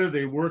better.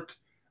 They work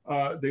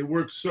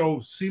so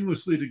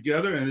seamlessly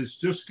together, and it's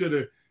just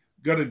gonna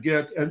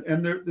get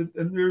and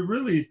they're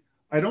really,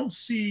 I don't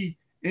see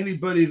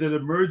anybody that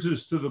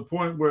emerges to the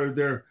point where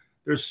their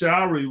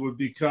salary would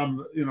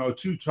become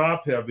too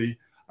top heavy.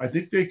 I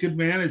think they can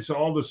manage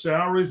all the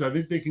salaries. I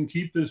think they can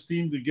keep this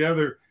team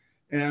together.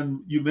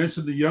 And you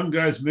mentioned the young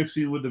guys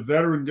mixing with the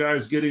veteran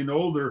guys getting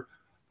older.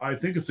 I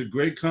think it's a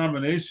great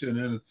combination.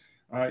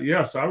 And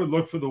yes, I would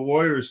look for the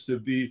Warriors to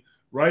be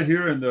right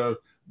here in the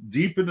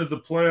deep into the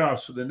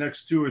playoffs for the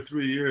next 2 or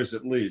 3 years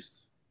at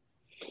least.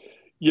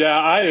 Yeah,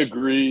 I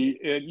agree.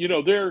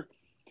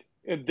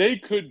 And they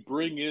could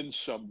bring in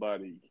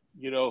somebody,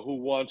 who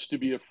wants to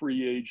be a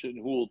free agent,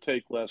 who will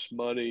take less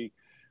money,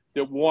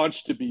 that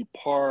wants to be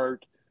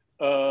part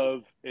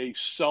of a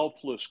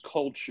selfless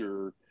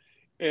culture.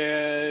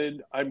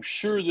 And I'm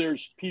sure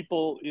there's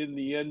people in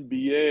the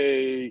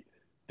NBA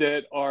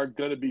that are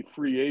going to be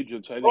free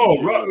agents. I think Oh,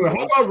 Jalen how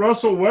Brunson. about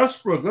Russell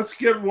Westbrook? Let's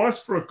get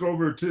Westbrook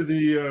over to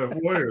the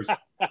Warriors.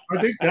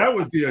 I think that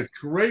would be a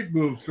great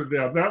move for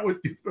them. That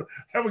would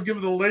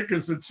give the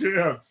Lakers a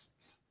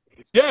chance.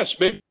 Yes,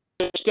 maybe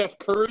Steph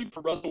Curry for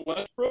Russell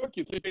Westbrook.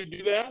 You think they'd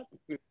do that?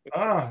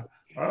 Ah,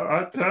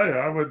 I tell you,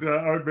 I would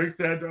make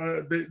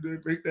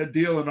that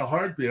deal in a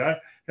heartbeat.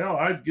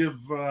 I'd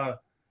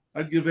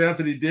give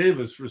Anthony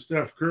Davis for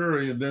Steph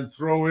Curry, and then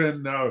throw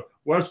in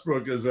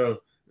Westbrook as a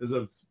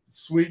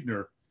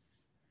sweetener.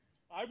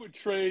 I would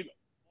trade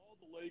all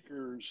the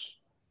Lakers,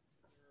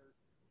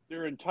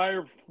 their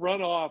entire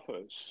front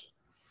office,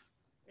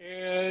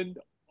 and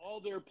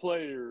all their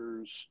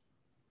players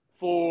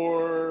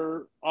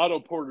for Otto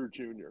Porter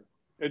Jr.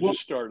 and Well,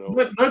 just start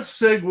over.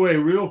 let's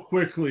segue real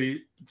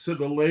quickly to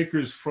the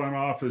Lakers front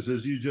office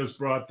as you just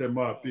brought them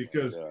up,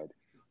 because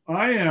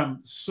I am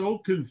so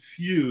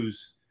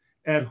confused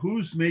at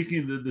who's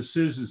making the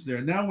decisions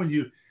there. Now, when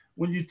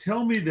you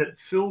tell me that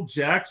Phil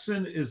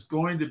Jackson is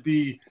going to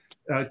be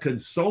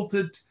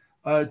consulted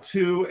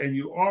to, and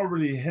you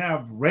already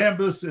have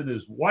Rambis and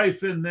his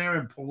wife in there,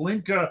 and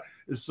Pelinka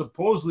is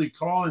supposedly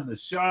calling the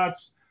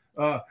shots.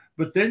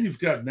 But then you've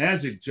got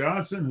Magic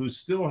Johnson, who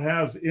still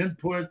has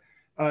input.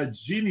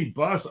 Jeannie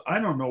Buss, I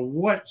don't know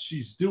what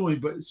she's doing,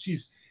 but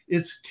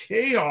it's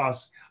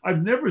chaos.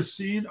 I've never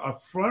seen a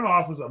front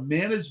office, a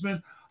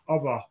management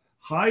of a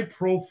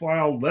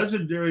high-profile,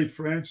 legendary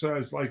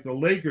franchise like the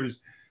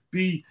Lakers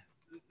be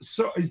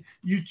so.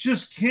 You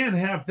just can't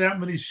have that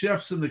many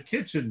chefs in the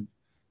kitchen,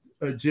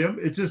 Jim.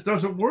 It just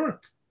doesn't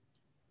work.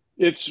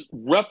 It's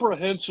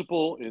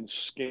reprehensible and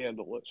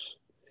scandalous.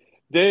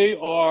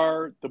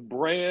 The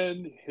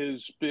brand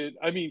has been,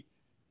 I mean,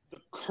 the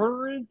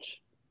current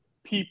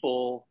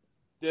people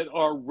that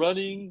are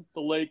running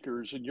the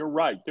Lakers, and you're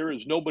right, there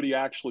is nobody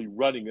actually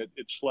running it.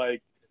 It's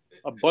like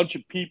a bunch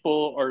of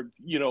people are,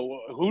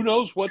 who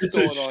knows what's It's a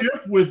going on.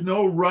 ship with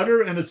no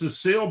rudder, and it's a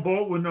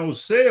sailboat with no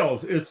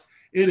sails.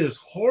 It is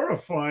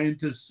horrifying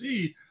to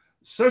see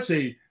such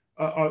a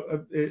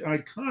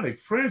iconic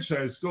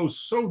franchise go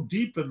so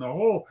deep in the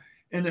hole,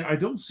 and I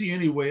don't see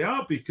any way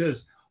out,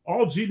 because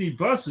all Jeannie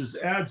Buss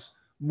adds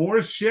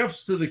more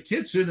chefs to the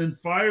kitchen and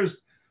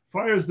fires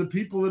the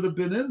people that have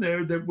been in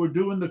there that were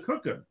doing the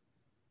cooking.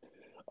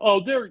 Oh,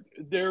 they're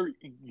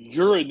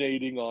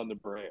urinating on the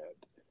brand.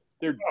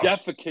 They're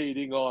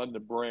defecating on the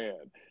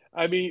brand.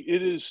 I mean,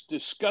 it is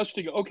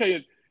disgusting.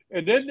 Okay,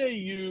 and then they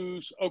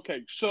use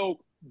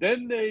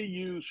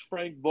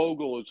Frank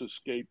Vogel as a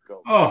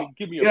scapegoat. I Oh, mean,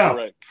 give me a yeah.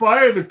 break.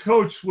 Fire the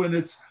coach when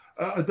it's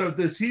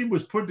the team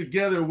was put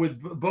together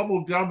with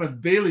bubble gum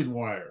and baling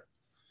wire.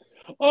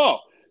 Oh,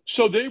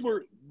 so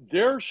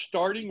their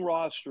starting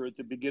roster at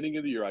the beginning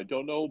of the year. I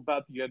don't know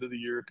about the end of the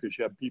year because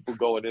you have people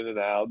going in and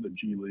out in the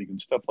G League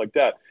and stuff like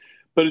that.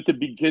 But at the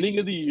beginning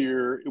of the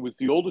year, it was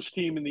the oldest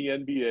team in the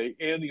NBA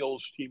and the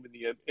oldest team in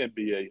the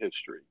NBA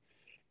history.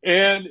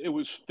 And it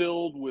was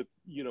filled with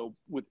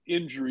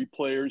injury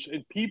players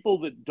and people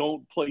that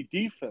don't play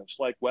defense,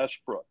 like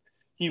Westbrook.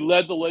 He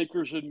led the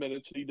Lakers in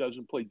minutes and he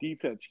doesn't play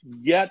defense.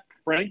 Yet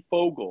Frank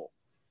Vogel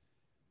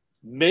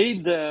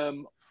made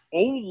them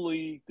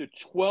only the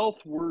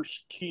 12th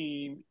worst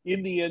team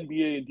in the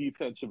NBA in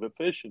defensive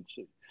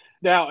efficiency.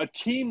 Now, a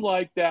team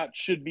like that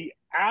should be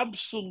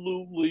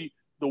absolutely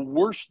the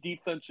worst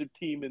defensive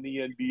team in the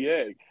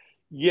NBA.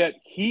 Yet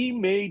he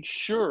made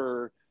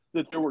sure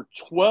that there were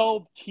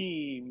 12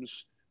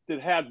 teams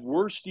that had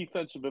worse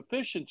defensive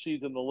efficiency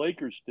than the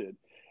Lakers did.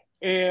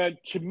 And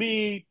to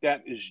me,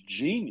 that is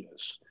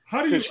genius.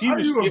 How do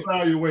you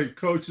evaluate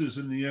coaches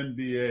in the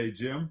NBA,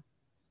 Jim?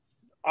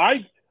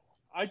 I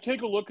I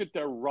take a look at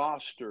their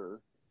roster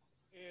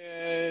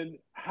and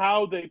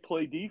how they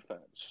play defense.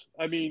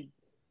 I mean,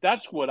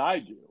 that's what I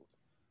do.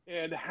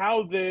 And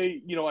how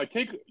they, I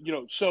take,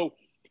 so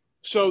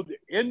So the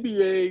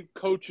NBA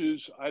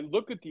coaches, I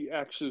look at the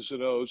X's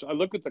and O's, I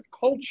look at the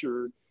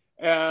culture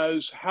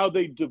as how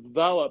they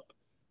develop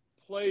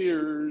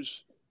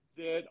players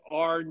that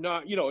are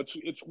not,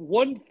 it's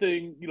one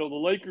thing, the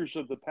Lakers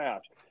of the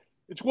past.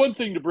 It's one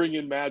thing to bring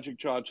in Magic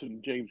Johnson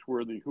and James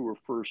Worthy, who were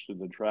first in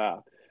the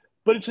draft,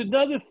 but it's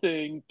another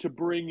thing to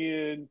bring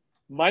in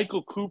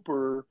Michael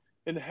Cooper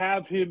and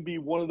have him be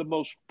one of the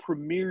most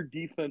premier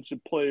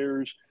defensive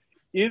players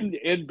in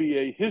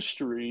NBA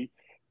history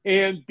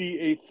and be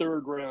a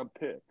third round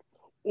pick.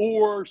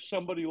 Or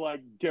somebody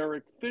like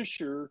Derek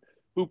Fisher,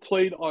 who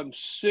played on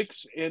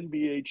 6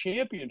 NBA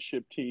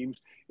championship teams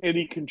and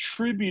he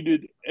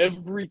contributed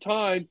every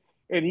time.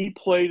 And he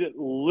played at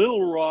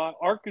Little Rock,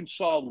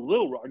 Arkansas,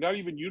 Little Rock, not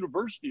even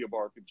University of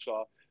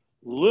Arkansas,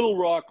 Little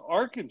Rock,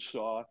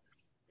 Arkansas.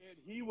 And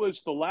he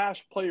was the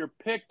last player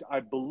picked, I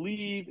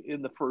believe,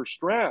 in the first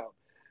round.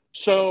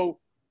 So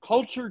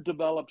culture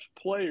develops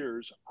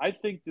players. I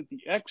think that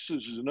the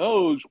X's and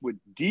O's with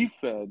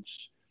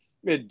defense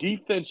and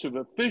defensive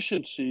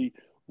efficiency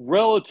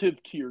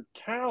relative to your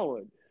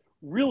talent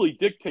really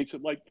dictates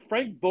it. Like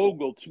Frank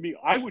Vogel, to me,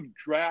 I would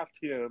draft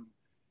him.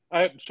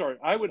 I'm sorry,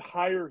 I would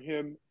hire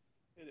him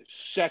in a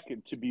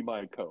second to be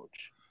my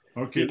coach.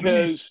 Okay,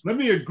 Because let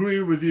me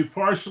agree with you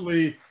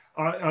partially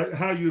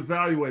how you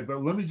evaluate,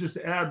 but let me just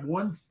add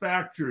one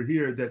factor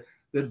here that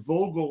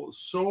Vogel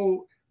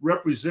so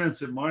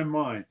represents in my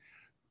mind.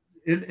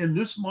 In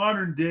this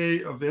modern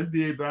day of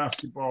NBA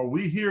basketball,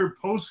 we hear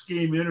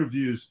post-game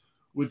interviews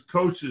with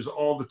coaches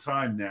all the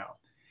time now.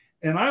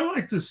 And I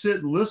like to sit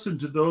and listen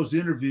to those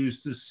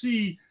interviews to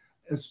see,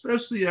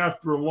 especially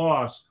after a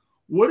loss,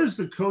 what is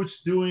the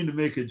coach doing to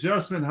make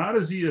adjustment? How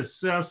does he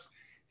assess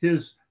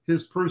his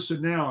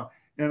personnel?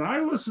 And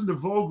I listened to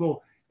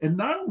Vogel, and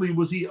not only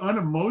was he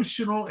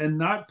unemotional and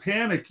not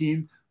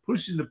panicking,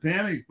 pushing the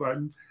panic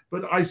button,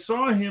 but I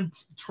saw him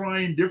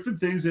trying different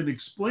things and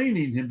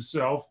explaining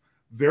himself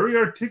very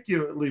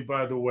articulately,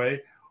 by the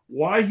way,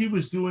 why he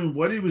was doing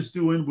what he was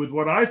doing with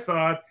what I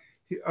thought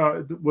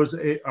was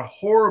a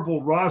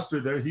horrible roster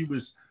that he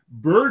was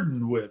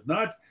burdened with,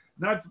 not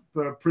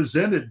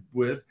presented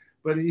with,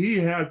 but he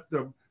had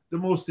the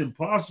most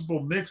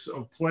impossible mix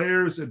of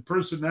players and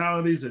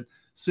personalities and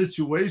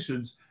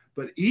situations.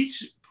 But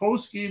each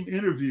post-game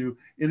interview,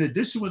 in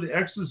addition with the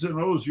X's and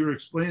O's you're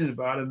explaining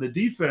about, and the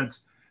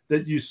defense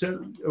that you said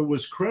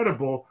was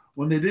credible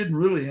when they didn't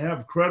really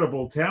have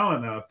credible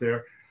talent out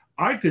there,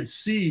 I could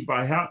see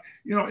by how,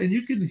 and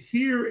you can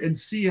hear and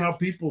see how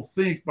people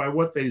think by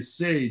what they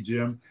say,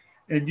 Jim.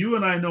 And you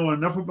and I know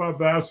enough about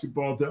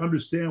basketball to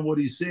understand what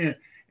he's saying.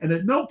 And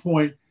at no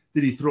point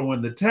did he throw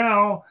in the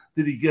towel.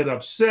 Did he get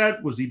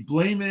upset? Was he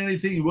blaming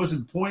anything? He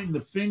wasn't pointing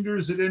the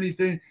fingers at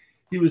anything.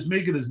 He was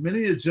making as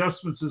many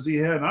adjustments as he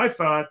had. And I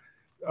thought,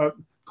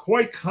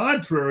 quite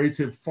contrary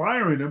to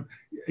firing him,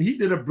 he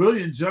did a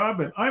brilliant job.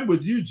 And I'm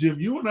with you, Jim.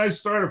 You and I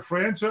start a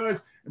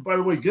franchise. And by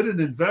the way, get an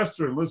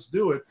investor and let's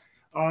do it.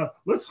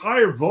 Let's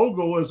hire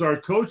Vogel as our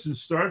coach and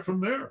start from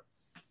there.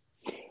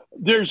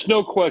 There's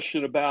no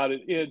question about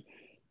it. And,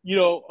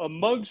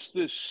 amongst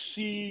this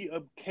sea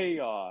of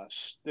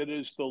chaos that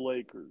is the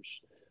Lakers,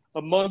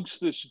 amongst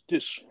this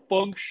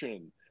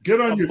dysfunction. Get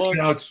on your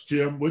couch,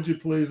 Jim, would you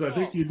please? I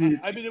think you need.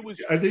 I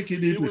think you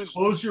need to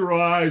close your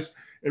eyes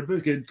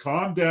and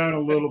calm down a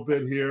little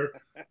bit here,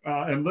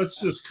 and let's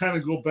just kind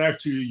of go back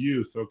to your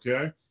youth,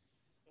 okay?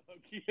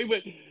 Okay,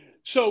 but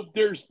so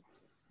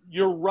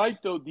you're right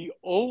though.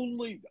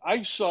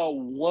 I saw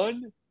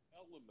one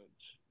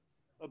element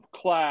of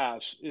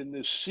class in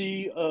the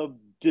sea of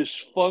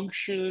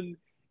dysfunction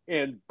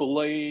and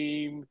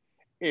blame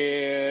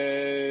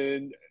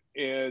and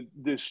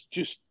this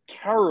just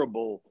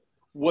terrible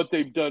what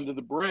they've done to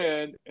the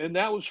brand, and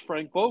that was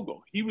Frank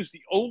Vogel. He was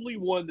the only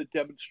one that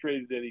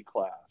demonstrated any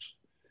class.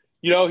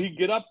 He'd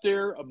get up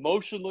there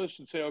emotionless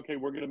and say, okay,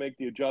 we're going to make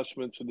the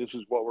adjustments and this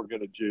is what we're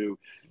going to do.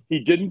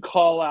 He didn't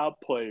call out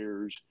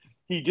players.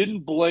 He didn't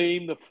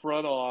blame the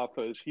front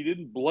office. He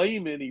didn't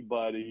blame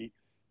anybody.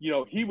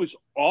 He was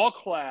all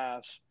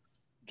class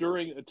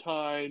during a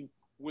time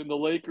when the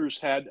Lakers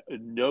had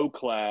no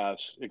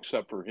class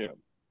except for him.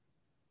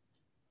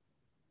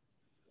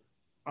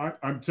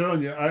 I'm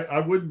telling you, I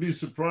wouldn't be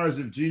surprised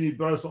if Jeannie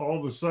Buss all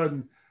of a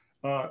sudden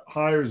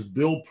hires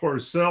Bill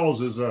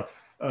Parcells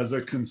as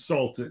a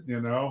consultant.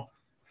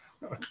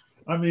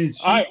 I mean,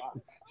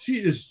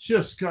 she has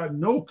just got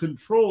no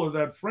control of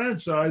that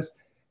franchise,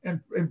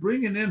 and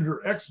bringing in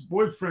her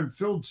ex-boyfriend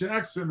Phil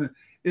Jackson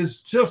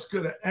is just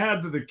going to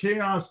add to the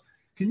chaos.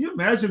 Can you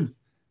imagine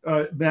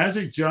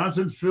Magic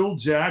Johnson, Phil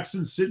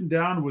Jackson sitting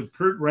down with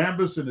Kurt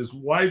Rambis and his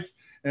wife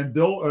and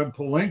Bill and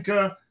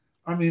Pelinka?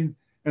 I mean.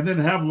 And then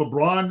have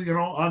LeBron,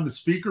 on the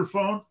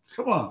speakerphone.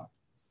 Come on.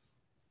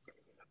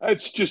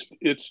 It's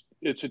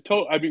a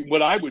total. I mean,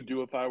 what I would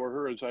do if I were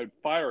her is I'd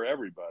fire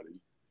everybody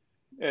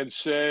and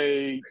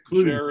say,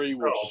 Jerry,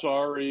 we're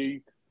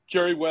sorry.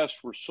 Jerry West,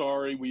 we're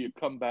sorry. Will you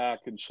come back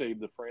and save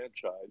the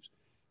franchise?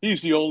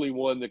 He's the only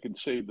one that can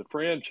save the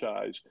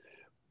franchise.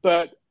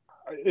 But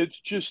it's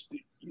just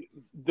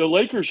the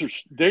Lakers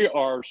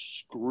are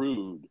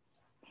screwed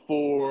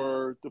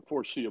for the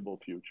foreseeable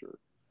future.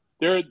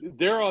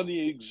 They're on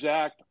the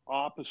exact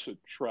opposite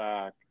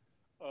track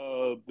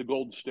of the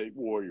Golden State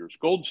Warriors.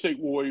 Golden State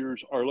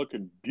Warriors are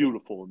looking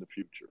beautiful in the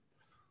future.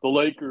 The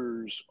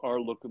Lakers are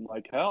looking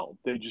like hell.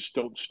 They just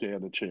don't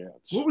stand a chance.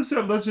 What was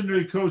that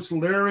legendary coach,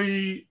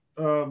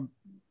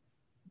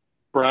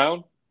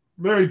 Brown?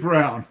 Larry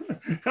Brown?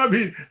 I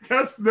mean,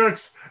 that's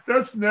next.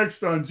 That's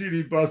next on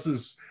Jeannie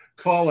Buss's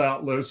call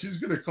out list. She's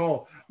going to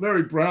call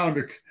Larry Brown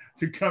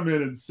to come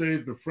in and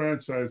save the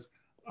franchise.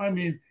 I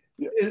mean,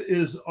 it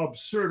is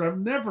absurd. I've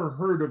never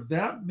heard of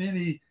that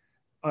many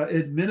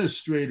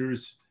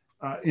administrators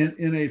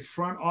in a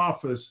front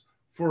office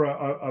for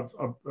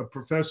a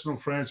professional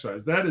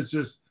franchise. That is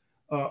just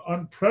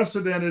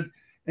unprecedented,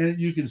 and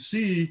you can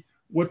see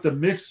what the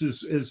mix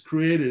is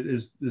created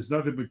is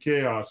nothing but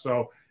chaos.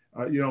 So,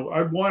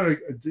 I wanted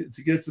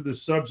to get to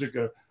this subject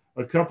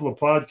a couple of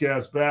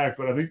podcasts back,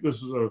 but I think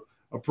this was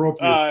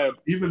appropriate,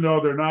 even though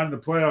they're not in the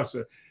playoffs.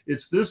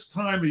 It's this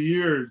time of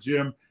year,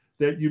 Jim,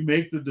 that you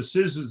make the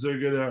decisions that are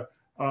going to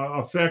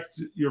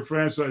affect your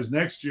franchise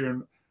next year.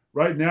 And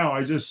right now,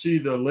 I just see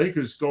the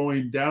Lakers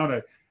going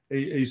down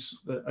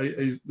just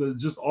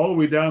all the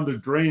way down the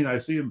drain. I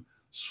see them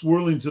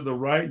swirling to the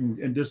right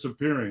and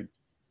disappearing.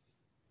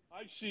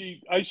 I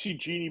see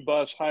Jeannie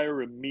Buss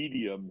hire a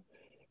medium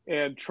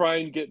and try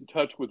and get in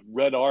touch with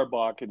Red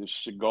Auerbach and his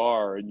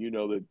cigar. And you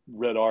know that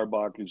Red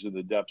Auerbach is in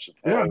the depths of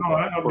hell.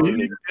 Or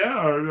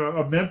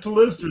a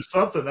mentalist or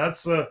something.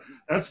 That's I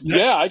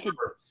could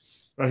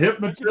a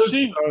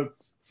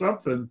hypnotist,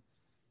 something.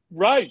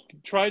 Right,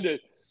 trying to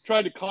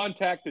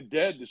contact the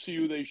dead to see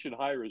who they should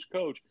hire as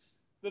coach.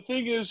 The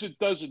thing is, it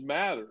doesn't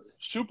matter.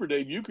 Super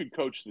Dave, you could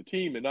coach the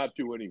team and not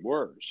do any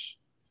worse.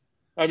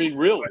 I mean,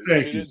 really.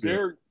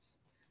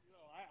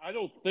 I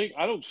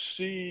don't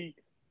see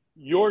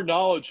your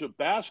knowledge of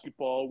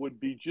basketball would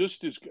be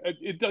just as good.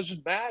 It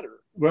doesn't matter.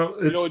 Well,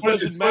 it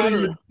doesn't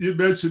matter. You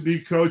mentioned me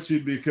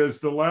coaching because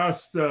the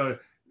last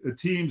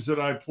teams that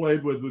I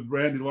played with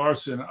Randy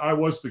Larson, I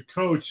was the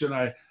coach and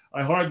I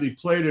hardly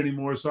played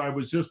anymore. So I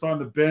was just on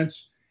the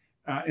bench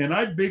and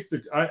I'd make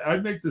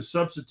the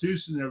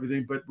substitution and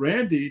everything. But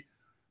Randy,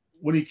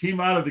 when he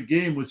came out of the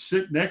game, would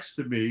sit next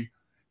to me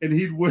and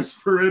he'd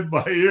whisper in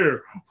my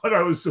ear what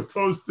I was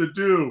supposed to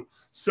do.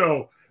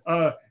 So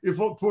if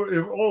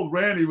old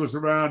Randy was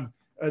around,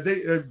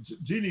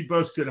 Jeannie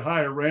Buss could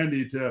hire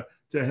Randy to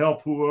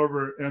help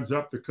whoever ends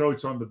up the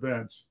coach on the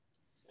bench.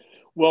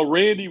 Well,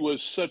 Randy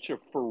was such a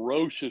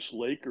ferocious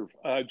Laker.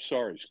 I'm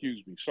sorry,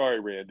 excuse me. Sorry,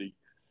 Randy.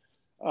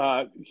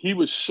 He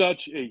was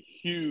such a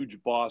huge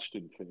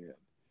Boston fan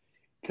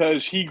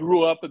because he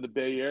grew up in the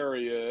Bay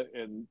Area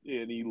and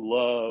he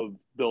loved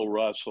Bill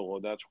Russell.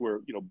 And that's where,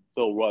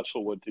 Bill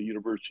Russell went to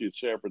University of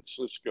San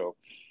Francisco.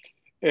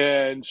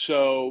 And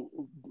so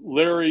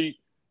Randy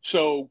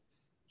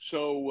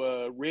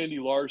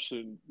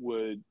Larson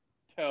would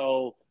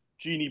tell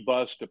Jeannie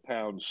Buss to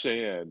pound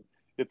sand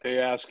if they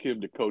asked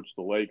him to coach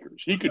the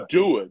Lakers. He could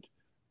do it,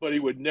 but he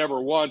would never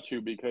want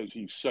to because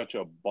he's such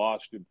a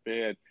Boston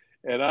fan.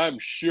 And I'm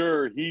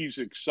sure he's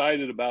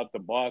excited about the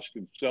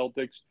Boston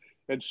Celtics.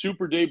 And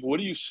Super Dave, what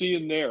are you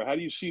seeing there? How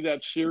do you see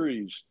that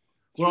series?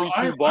 Well,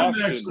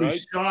 I'm actually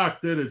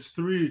shocked that it's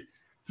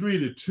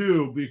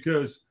 3-2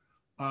 because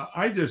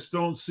I just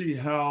don't see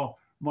how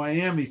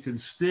Miami can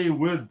stay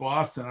with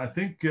Boston. I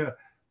think the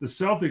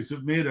Celtics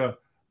have made a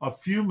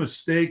few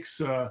mistakes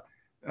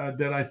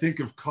that I think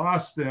have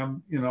cost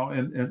them,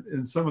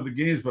 in some of the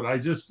games, but I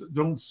just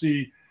don't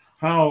see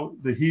how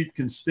the Heat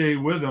can stay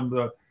with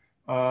them.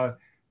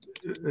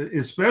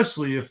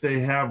 Especially if they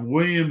have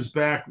Williams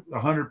back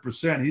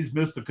 100%. He's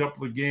missed a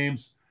couple of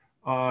games.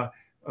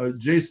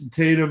 Jason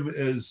Tatum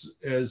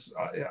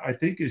I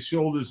think his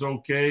shoulder's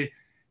okay.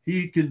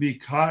 He can be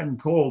hot and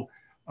cold.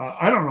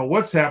 I don't know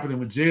what's happening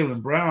with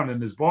Jaylen Brown and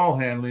his ball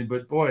handling,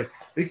 but boy,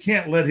 they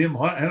can't let him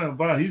hand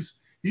about. He's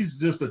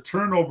just a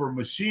turnover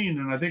machine,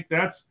 and I think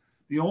that's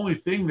the only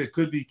thing that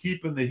could be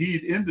keeping the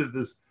Heat into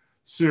this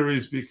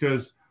series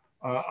because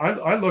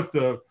I look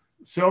the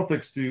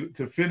Celtics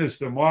to finish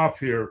them off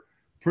here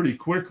pretty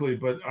quickly,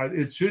 but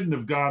it shouldn't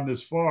have gone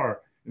this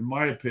far, in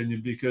my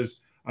opinion, because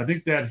I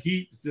think that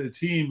Heat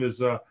team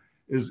is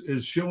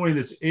showing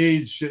its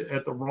age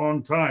at the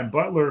wrong time.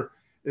 Butler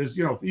is,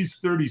 he's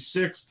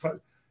 36.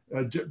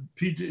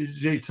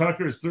 PJ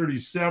Tucker is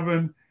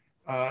 37.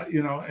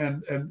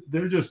 And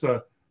they're just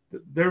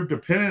they're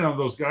dependent on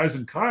those guys.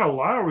 And Kyle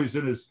Lowry's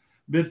in his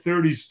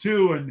mid-30s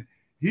too, and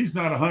he's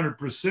not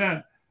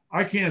 100%.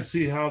 I can't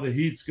see how the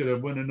Heat's going to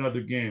win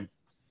another game.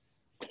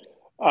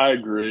 I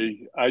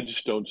agree. I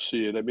just don't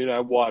see it. I mean,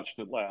 I watched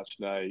it last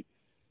night,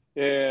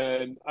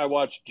 and I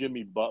watched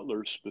Jimmy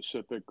Butler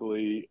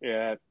specifically,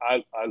 and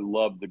I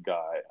love the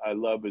guy. I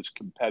love his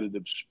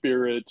competitive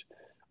spirit.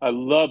 I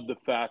love the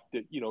fact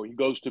that, he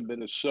goes to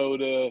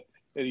Minnesota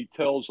and he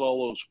tells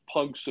all those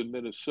punks in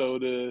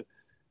Minnesota,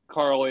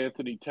 Karl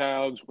Anthony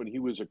Towns, when he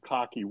was a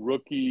cocky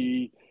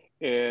rookie,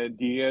 and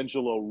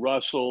D'Angelo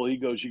Russell, he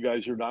goes, you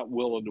guys are not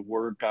willing to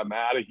work. I'm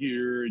out of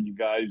here. And you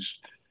guys,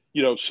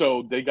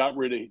 so they got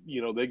rid of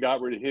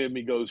him.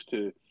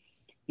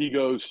 He he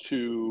goes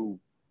to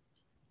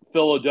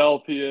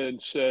Philadelphia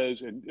and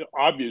says, and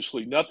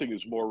obviously nothing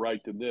is more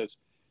right than this.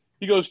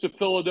 He goes to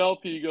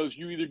Philadelphia. He goes,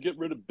 you either get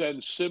rid of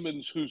Ben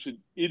Simmons, who's an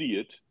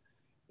idiot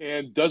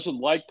and doesn't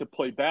like to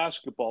play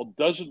basketball,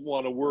 doesn't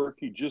want to work.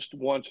 He just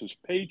wants his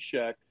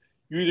paycheck.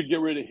 You either get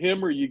rid of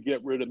him or you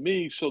get rid of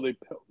me. So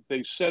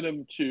they sent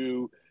him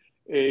to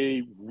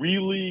a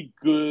really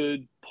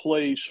good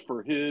place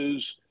for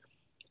his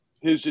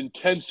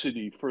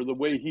intensity, for the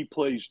way he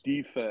plays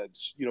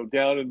defense,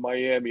 down in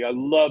Miami. I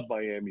love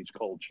Miami's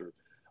culture.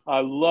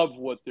 I love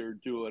what they're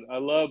doing. I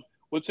love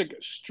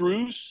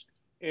Strus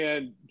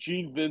and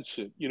Gene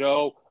Vincent,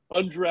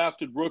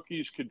 undrafted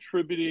rookies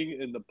contributing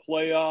in the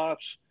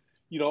playoffs.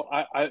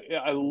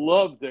 I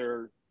love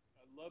their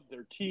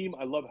team.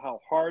 I love how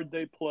hard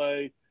they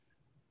play.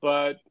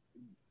 But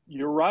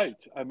you're right.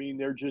 I mean,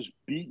 they're just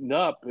beaten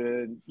up,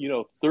 and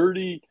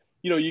 30.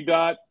 You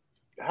got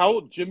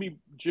how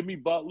Jimmy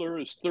Butler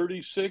is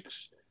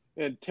 36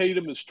 and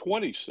Tatum is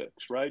 26,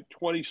 right?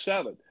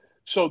 27.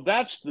 So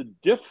that's the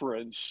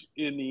difference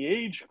in the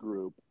age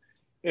group.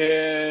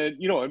 And,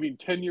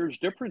 10 years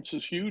difference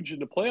is huge in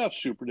the playoffs,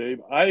 Super Dave.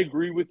 I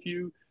agree with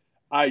you.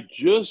 I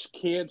just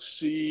can't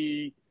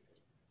see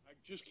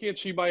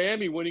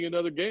Miami winning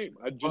another game.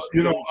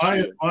 I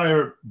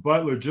admire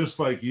Butler just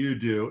like you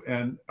do.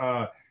 And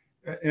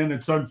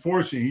it's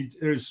unfortunate.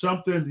 There's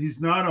something,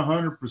 he's not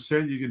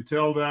 100%. You can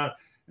tell that.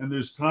 And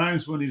there's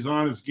times when he's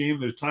on his game.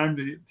 There's times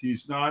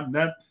he's not. And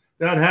that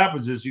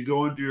happens as you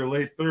go into your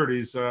late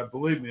 30s.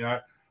 Believe me,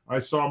 I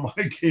saw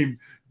my game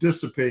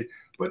dissipate.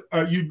 But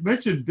you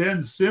mentioned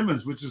Ben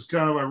Simmons, which is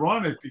kind of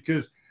ironic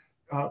because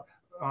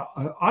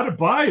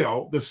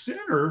Adebayo, the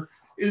center,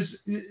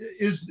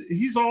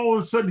 he's all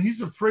of a sudden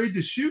he's afraid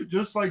to shoot,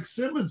 just like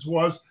Simmons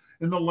was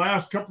in the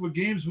last couple of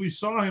games we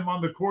saw him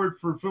on the court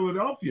for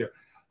Philadelphia.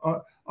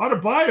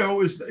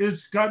 Adebayo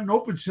is gotten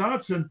open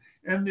shots, and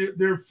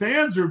their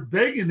fans are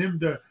begging him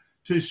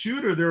to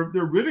shoot, or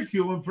they're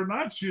ridiculing him for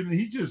not shooting.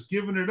 He's just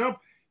giving it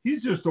up.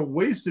 He's just a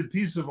wasted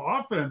piece of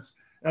offense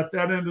at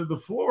that end of the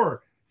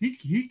floor.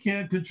 He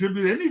can't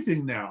contribute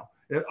anything now.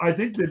 I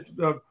think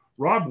that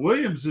Rob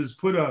Williams has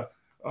put a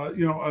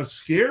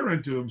scare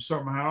into him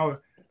somehow,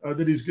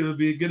 that he's going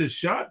to get his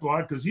shot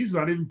blocked because he's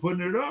not even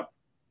putting it up.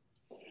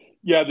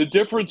 Yeah, the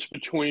difference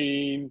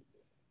between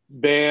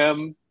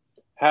Bam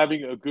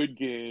having a good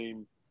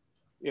game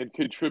and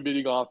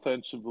contributing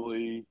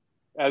offensively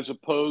as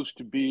opposed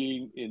to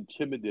being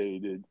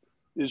intimidated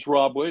is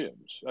Rob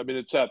Williams. I mean,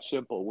 it's that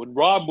simple. When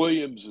Rob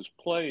Williams is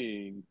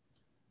playing,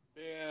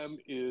 Bam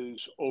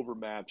is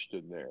overmatched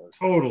in there.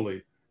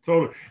 Totally.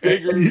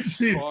 Bigger, you've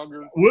seen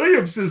stronger.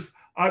 Williams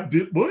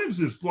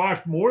has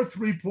blocked more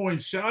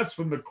 3-point shots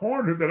from the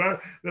corner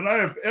than I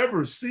have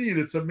ever seen.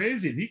 It's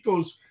amazing. He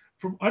goes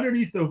from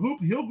underneath the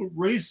hoop. He'll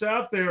race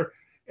out there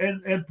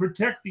and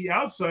protect the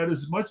outside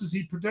as much as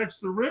he protects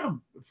the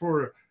rim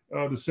for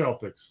the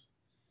Celtics.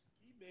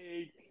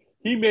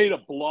 He made a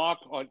block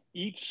on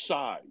each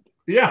side.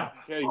 Yeah.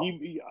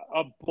 Okay,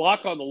 a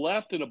block on the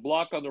left and a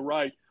block on the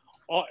right.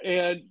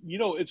 And,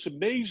 it's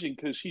amazing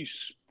because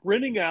he's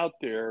sprinting out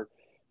there.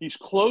 He's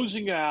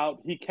closing out.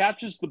 He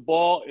catches the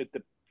ball at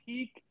the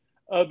peak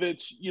of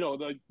its,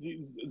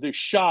 the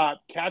shot,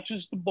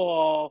 catches the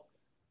ball,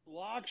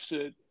 blocks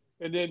it,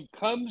 and then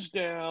comes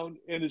down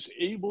and is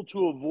able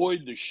to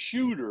avoid the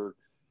shooter.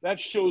 That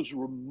shows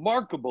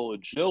remarkable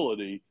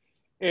agility.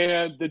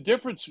 And the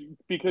difference,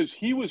 because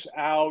he was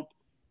out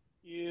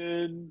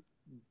in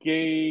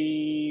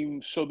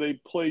games, so they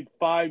played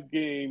 5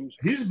 games.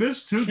 He's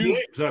missed 2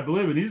 games, I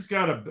believe, and he's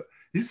got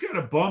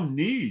a bum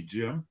knee,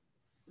 Jim.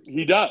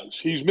 He does.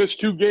 He's missed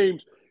 2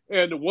 games.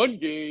 And the one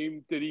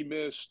game that he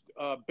missed,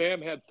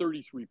 Bam had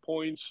 33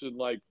 points and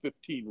like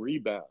 15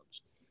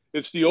 rebounds.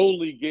 It's the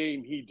only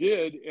game he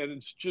did. And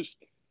it's just,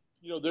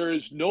 there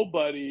is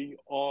nobody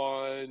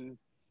on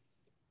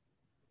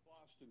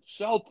Boston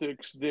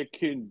Celtics that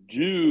can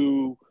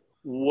do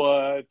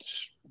what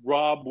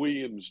Rob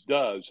Williams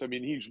does. I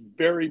mean, he's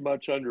very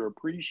much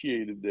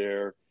underappreciated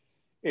there.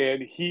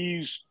 And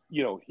he's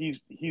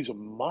a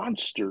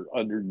monster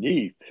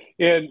underneath.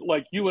 And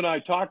like you and I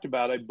talked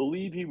about, I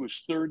believe he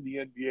was 3rd in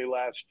the NBA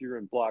last year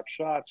in block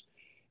shots.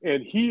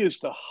 And he is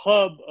the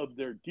hub of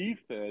their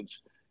defense,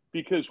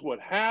 because what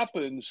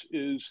happens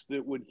is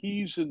that when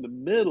he's in the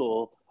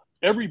middle,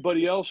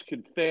 everybody else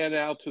can fan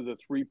out to the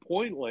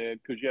 3-point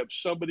land because you have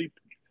somebody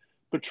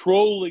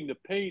patrolling the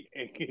paint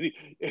and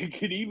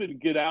can even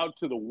get out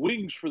to the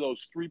wings for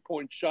those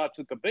 3-point shots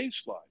at the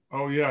baseline.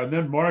 Oh yeah, and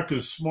then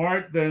Marcus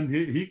Smart, then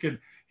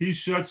he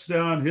shuts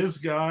down his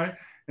guy,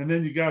 and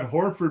then you got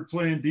Horford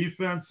playing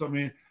defense. I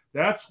mean,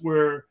 that's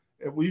where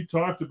we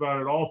talked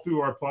about it all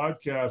through our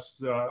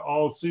podcast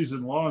all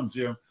season long,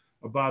 Jim,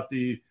 about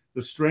the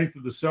strength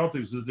of the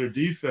Celtics is their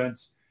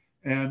defense,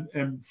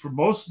 and for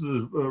most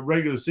of the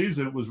regular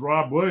season it was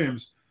Rob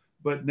Williams,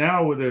 but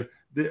now with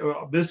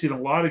missing a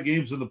lot of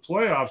games in the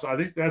playoffs, I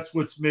think that's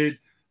what's made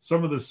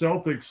some of the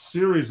Celtics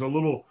series a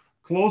little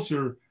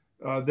closer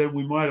than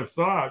we might have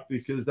thought,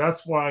 because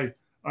that's why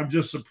I'm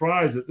just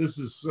surprised that this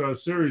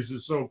series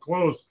is so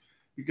close,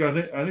 because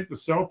I think the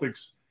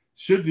Celtics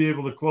should be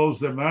able to close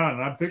them out.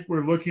 And I think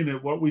we're looking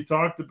at what we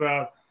talked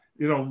about,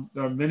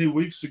 many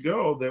weeks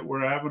ago, that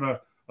we're having a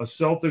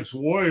Celtics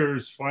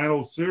Warriors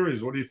final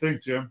series. What do you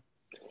think, Jim?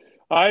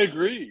 I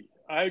agree.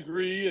 I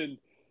agree. And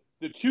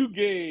the two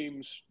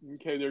games,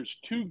 okay, there's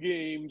two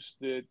games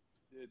that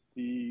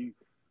the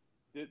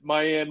that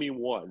Miami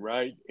won,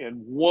 right?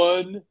 And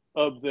one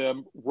of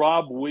them,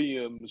 Rob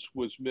Williams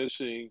was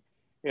missing,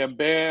 and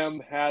Bam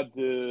had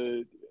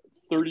the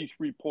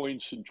 33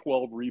 points and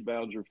 12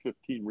 rebounds or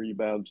 15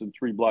 rebounds and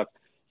three blocks.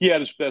 He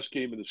had his best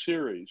game of the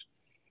series.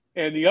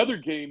 And the other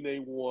game they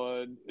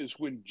won is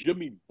when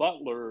Jimmy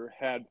Butler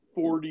had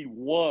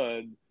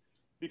 41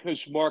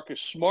 because Marcus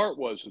Smart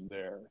wasn't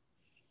there.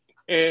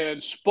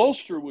 And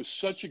Spoelstra was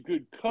such a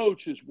good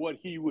coach, is what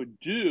he would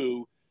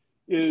do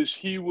is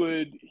he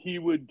would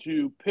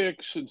do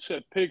picks and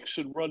set picks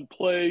and run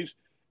plays,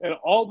 and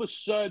all of a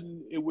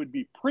sudden it would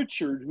be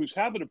Pritchard, who's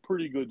having a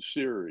pretty good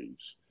series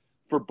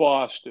for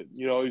Boston.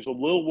 He's a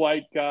little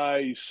white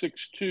guy, he's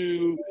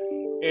 6'2",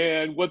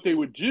 and what they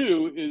would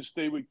do is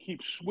they would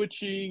keep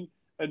switching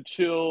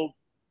until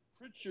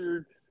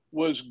Pritchard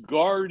was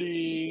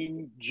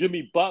guarding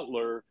Jimmy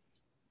Butler,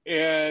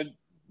 and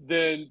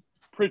then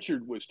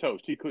Pritchard was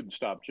toast. He couldn't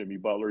stop Jimmy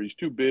Butler. He's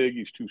too big,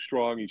 he's too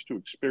strong, he's too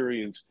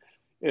experienced,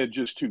 and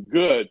just too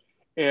good.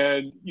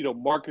 And,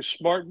 Marcus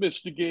Smart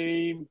missed a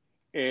game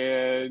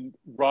and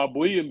Rob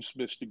Williams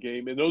missed a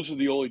game. And those are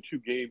the only two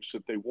games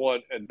that they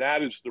won. And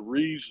that is the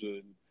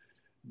reason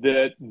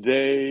that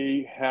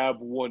they have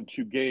won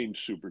two games,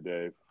 Super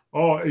Dave.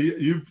 Oh,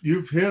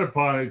 you've hit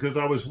upon it, because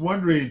I was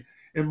wondering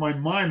in my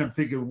mind, I'm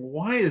thinking,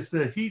 why is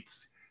the Heat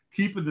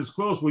keeping this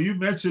close? Well, you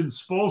mentioned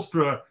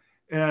Spoelstra,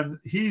 and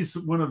he's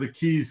one of the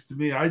keys to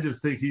me. I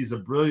just think he's a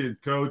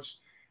brilliant coach,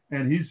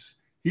 and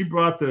he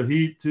brought the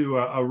Heat to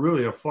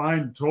a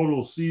fine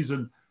total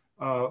season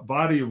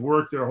body of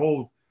work.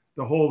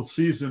 The whole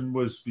season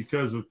was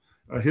because of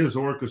his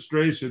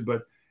orchestration.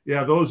 But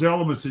yeah, those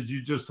elements that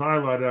you just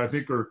highlighted, I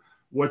think, are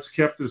what's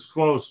kept us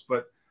close.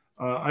 But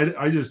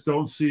I just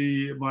don't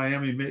see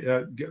Miami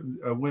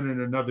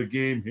winning another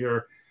game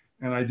here,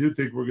 and I do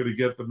think we're going to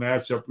get the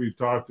matchup we've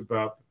talked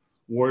about: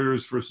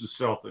 Warriors versus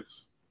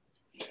Celtics.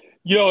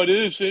 It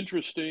is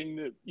interesting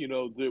that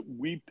that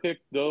we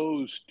picked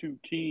those two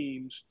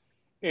teams.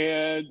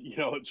 And,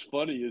 it's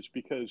funny is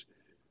because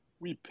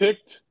we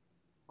picked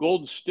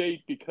Golden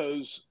State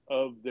because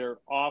of their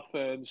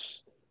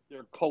offense,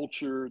 their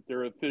culture,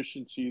 their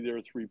efficiency, their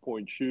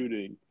three-point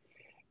shooting.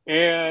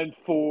 And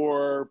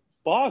for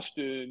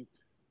Boston,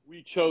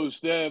 we chose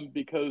them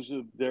because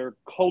of their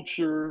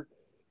culture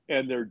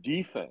and their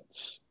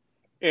defense.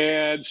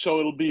 And so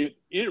it'll be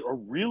a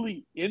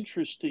really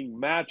interesting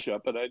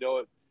matchup. And I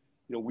know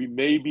we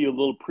may be a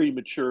little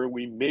premature.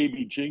 We may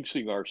be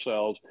jinxing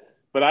ourselves.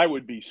 But I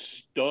would be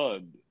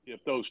stunned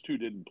if those two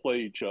didn't play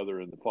each other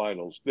in the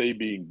finals, they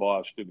being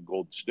Boston and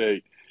Golden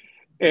State.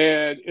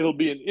 And it'll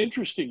be an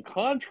interesting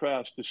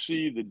contrast to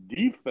see the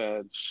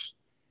defense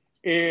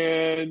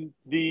and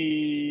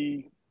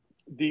the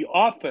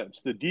offense,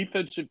 the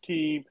defensive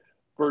team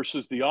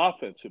versus the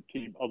offensive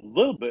team, a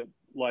little bit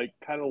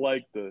kind of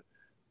like the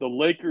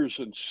Lakers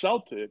and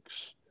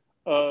Celtics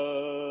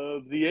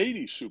of the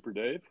 80s, Super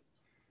Dave.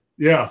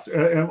 Yes,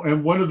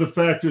 and one of the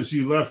factors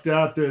you left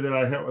out there that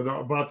I have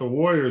about the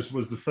Warriors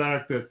was the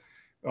fact that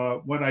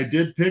when I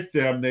did pick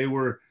them, they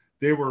were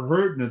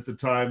hurting at the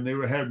time. They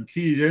were having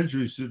key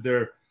injuries to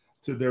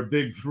their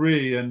big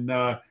three, and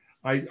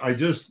I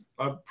just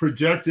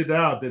projected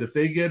out that if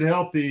they get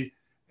healthy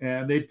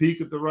and they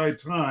peak at the right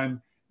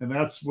time, and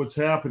that's what's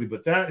happening.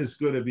 But that is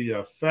going to be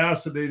a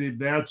fascinating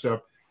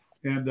matchup,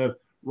 and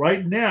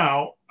right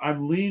now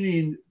I'm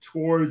leaning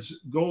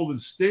towards Golden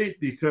State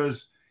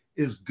because,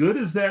 as good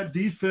as that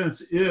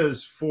defense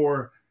is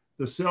for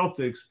the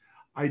Celtics,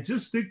 I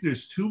just think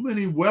there's too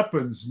many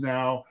weapons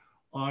now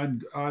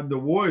on the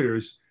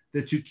Warriors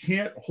that you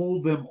can't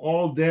hold them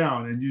all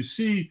down. And you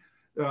see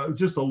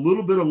just a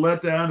little bit of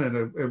letdown,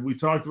 and we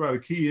talked about a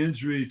key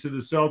injury to the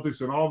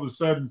Celtics, and all of a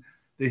sudden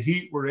the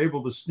Heat were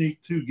able to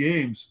sneak two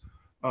games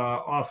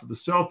off of the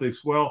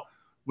Celtics. Well,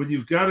 when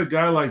you've got a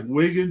guy like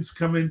Wiggins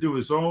come into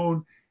his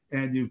own,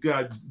 and you've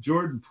got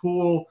Jordan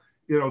Poole,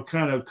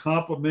 kind of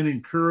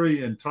complimenting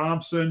Curry and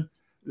Thompson,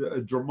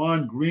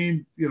 Draymond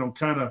Green,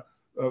 kind of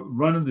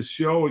running the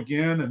show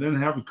again, and then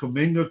having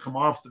Kuminga come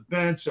off the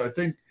bench. I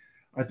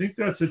think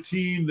that's a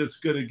team that's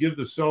going to give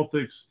the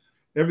Celtics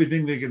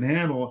everything they can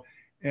handle.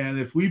 And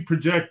if we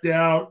project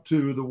out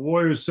to the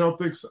Warriors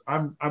Celtics,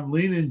 I'm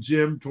leaning,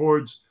 Jim,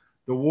 towards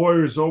the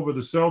Warriors over the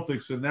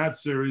Celtics in that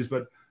series,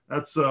 but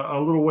that's a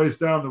little ways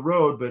down the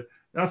road. But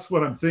that's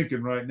what I'm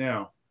thinking right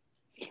now.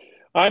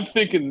 I'm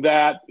thinking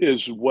that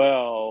as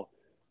well.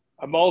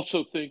 I'm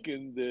also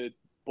thinking that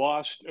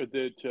Boston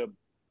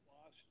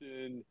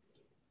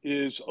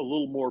is a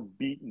little more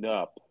beaten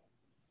up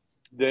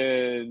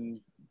than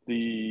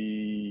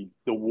the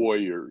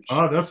Warriors.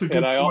 Oh, that's a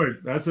good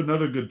point. That's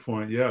another good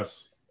point.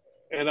 Yes.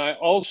 And I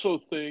also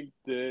think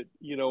that,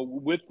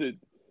 with the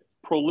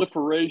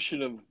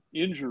proliferation of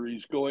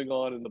injuries going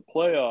on in the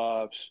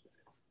playoffs,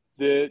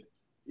 that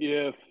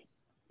if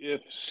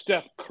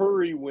Steph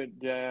Curry went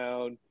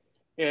down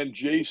and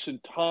Jason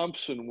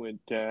Thompson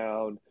went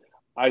down,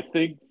 I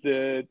think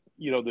that,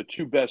 the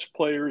two best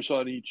players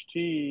on each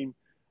team,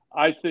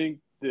 I think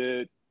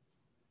that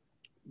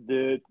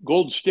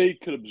Golden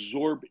State could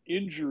absorb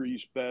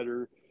injuries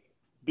better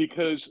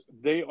because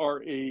they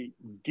are a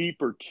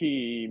deeper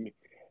team.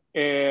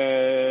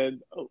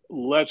 And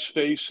let's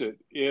face it,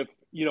 if,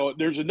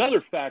 there's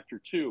another factor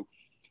too,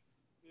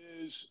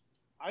 is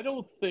I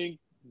don't think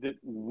that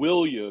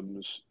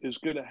Williams is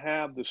going to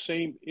have the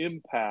same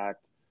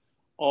impact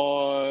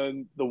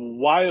on the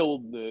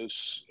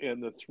wildness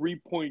and the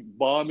 3-point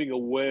bombing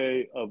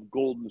away of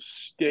Golden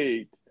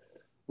State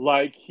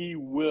like he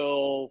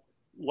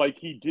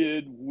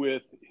did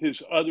with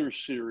his other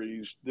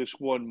series, this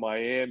one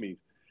Miami,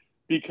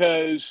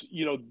 because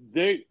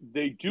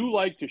they do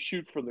like to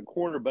shoot from the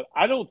corner, but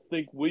I don't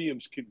think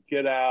Williams can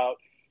get out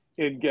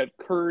and get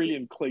Curry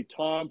and Klay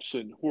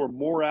Thompson, who are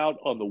more out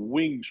on the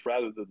wings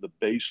rather than the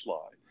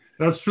baseline.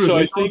 That's true. So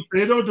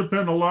they don't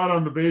depend a lot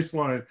on the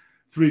baseline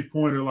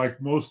three-pointer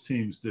like most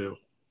teams do.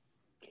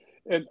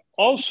 And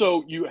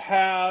also, you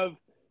have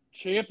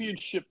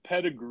championship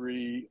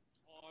pedigree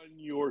on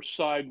your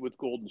side with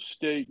Golden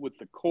State with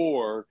the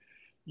core.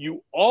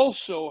 You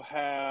also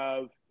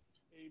have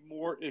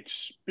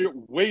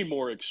way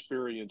more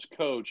experienced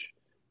coach,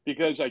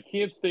 because I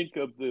can't think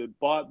of the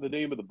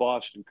name of the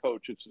Boston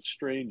coach. It's a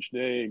strange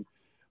name,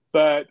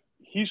 but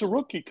he's a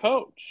rookie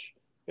coach,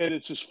 and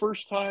it's his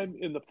first time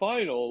in the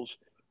finals.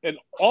 And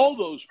all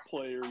those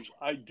players,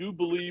 I do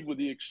believe, with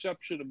the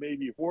exception of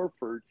maybe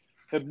Horford,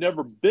 have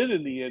never been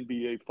in the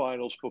NBA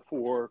finals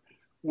before,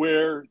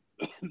 where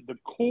the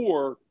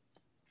core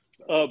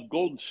of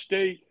Golden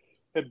State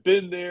have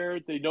been there.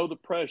 They know the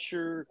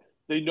pressure.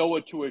 They know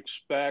what to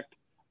expect.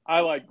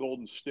 I like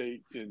Golden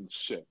State in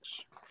 6.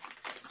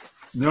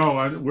 No,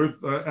 we're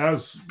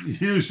as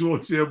usual,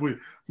 Jim.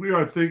 We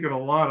are thinking a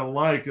lot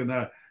alike, and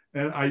I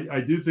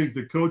do think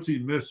the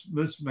coaching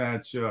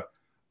mismatch.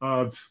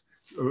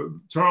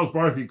 Charles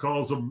Barkley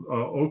calls them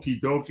okie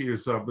dokie or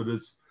something.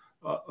 It's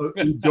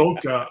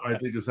Udoka, I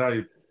think is how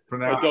you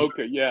pronounce it.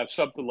 Udoka, yeah,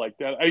 something like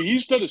that.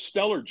 He's done a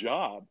stellar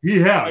job. He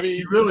has.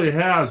 He really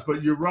has.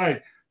 But you're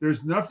right.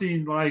 There's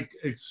nothing like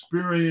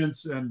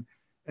experience, and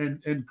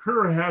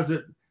Kerr has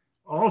it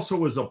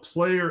also as a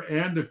player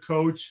and a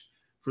coach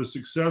for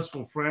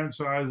successful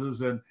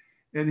franchises, and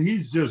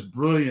he's just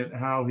brilliant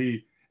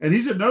and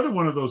he's another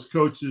one of those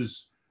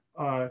coaches,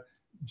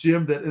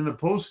 Jim, that in the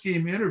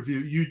post-game interview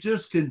you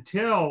just can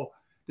tell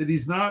that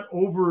he's not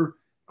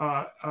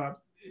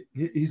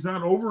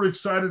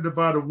overexcited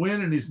about a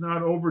win, and he's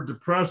not over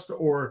depressed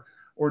or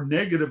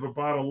negative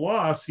about a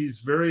loss.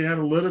 He's very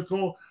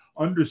analytical,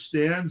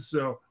 understands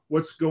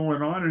what's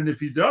going on, and if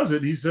he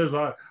doesn't, he says,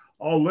 I'll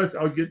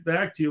get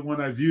back to you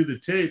when I view the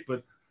tape.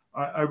 But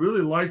I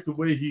really like the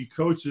way he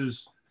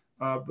coaches.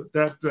 But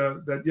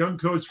that young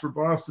coach for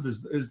Boston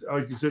is,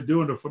 like you said,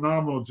 doing a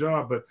phenomenal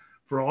job. But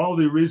for all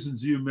the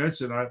reasons you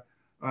mentioned,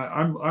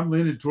 I'm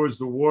leaning towards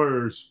the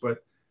Warriors.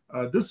 But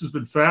this has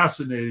been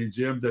fascinating,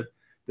 Jim, that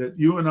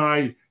you and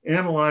I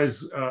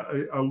analyze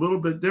a little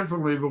bit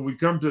differently, but we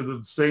come to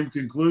the same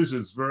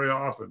conclusions very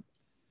often.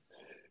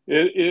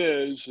 It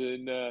is.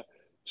 And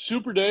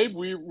Super Dave,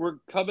 we're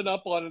coming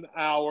up on an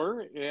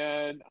hour,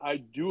 and I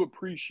do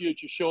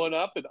appreciate you showing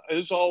up. And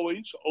as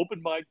always,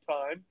 open mic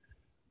time.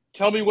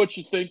 Tell me what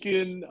you're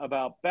thinking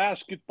about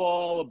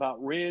basketball,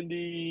 about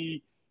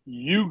Randy.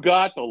 You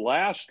got the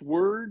last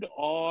word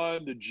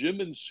on the Jim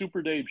and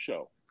Super Dave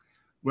show.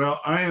 Well,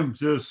 I am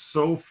just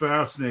so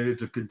fascinated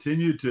to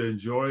continue to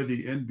enjoy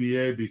the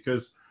NBA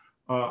because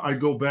I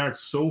go back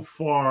so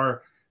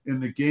far in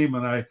the game,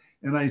 and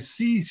I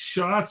see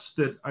shots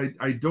that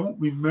I don't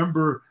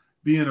remember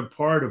being a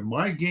part of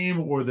my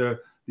game or the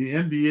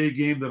NBA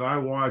game that I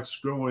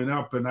watched growing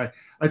up. And I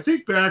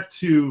think back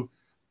to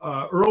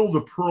Earl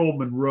the Pearl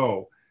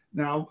Monroe.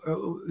 Now,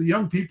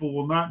 young people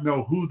will not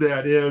know who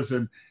that is,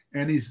 and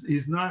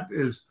he's not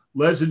as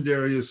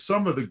legendary as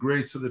some of the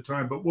greats of the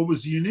time. But what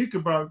was unique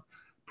about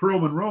Pearl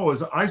Monroe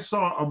is I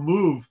saw a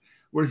move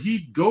where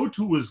he'd go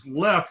to his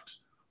left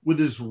with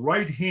his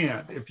right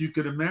hand, if you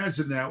could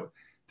imagine that,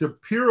 to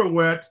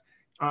pirouette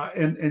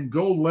and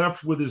go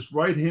left with his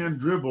right hand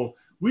dribble.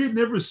 We had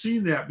never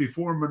seen that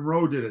before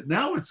Monroe did it.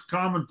 Now it's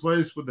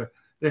commonplace with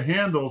the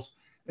handles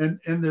and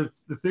the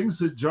things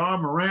that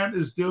John Morant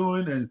is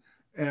doing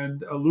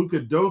and Luka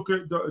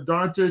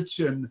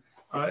Doncic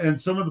and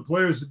some of the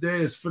players today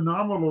is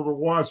phenomenal to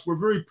watch. We're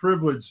very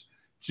privileged,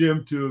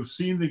 Jim, to have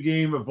seen the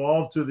game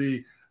evolve to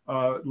the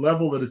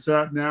level that it's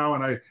at now.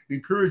 And I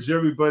encourage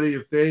everybody,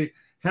 if they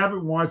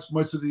haven't watched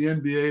much of the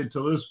NBA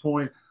until this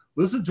point,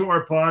 listen to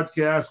our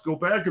podcast, go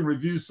back and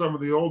review some of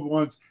the old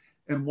ones,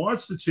 and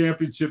watch the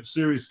championship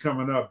series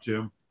coming up,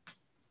 Jim.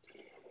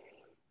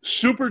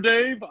 Super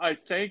Dave, I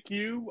thank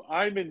you.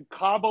 I'm in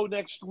Cabo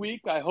next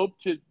week. I hope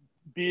to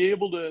be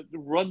able to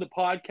run the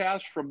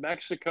podcast from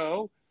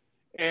Mexico,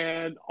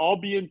 and I'll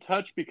be in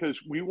touch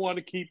because we want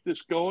to keep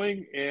this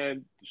going.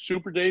 And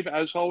Super Dave,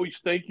 as always,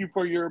 thank you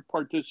for your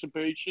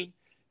participation,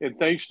 And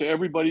thanks to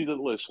everybody that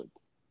listened.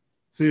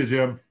 See you,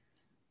 Jim.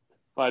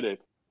 Bye, Dave.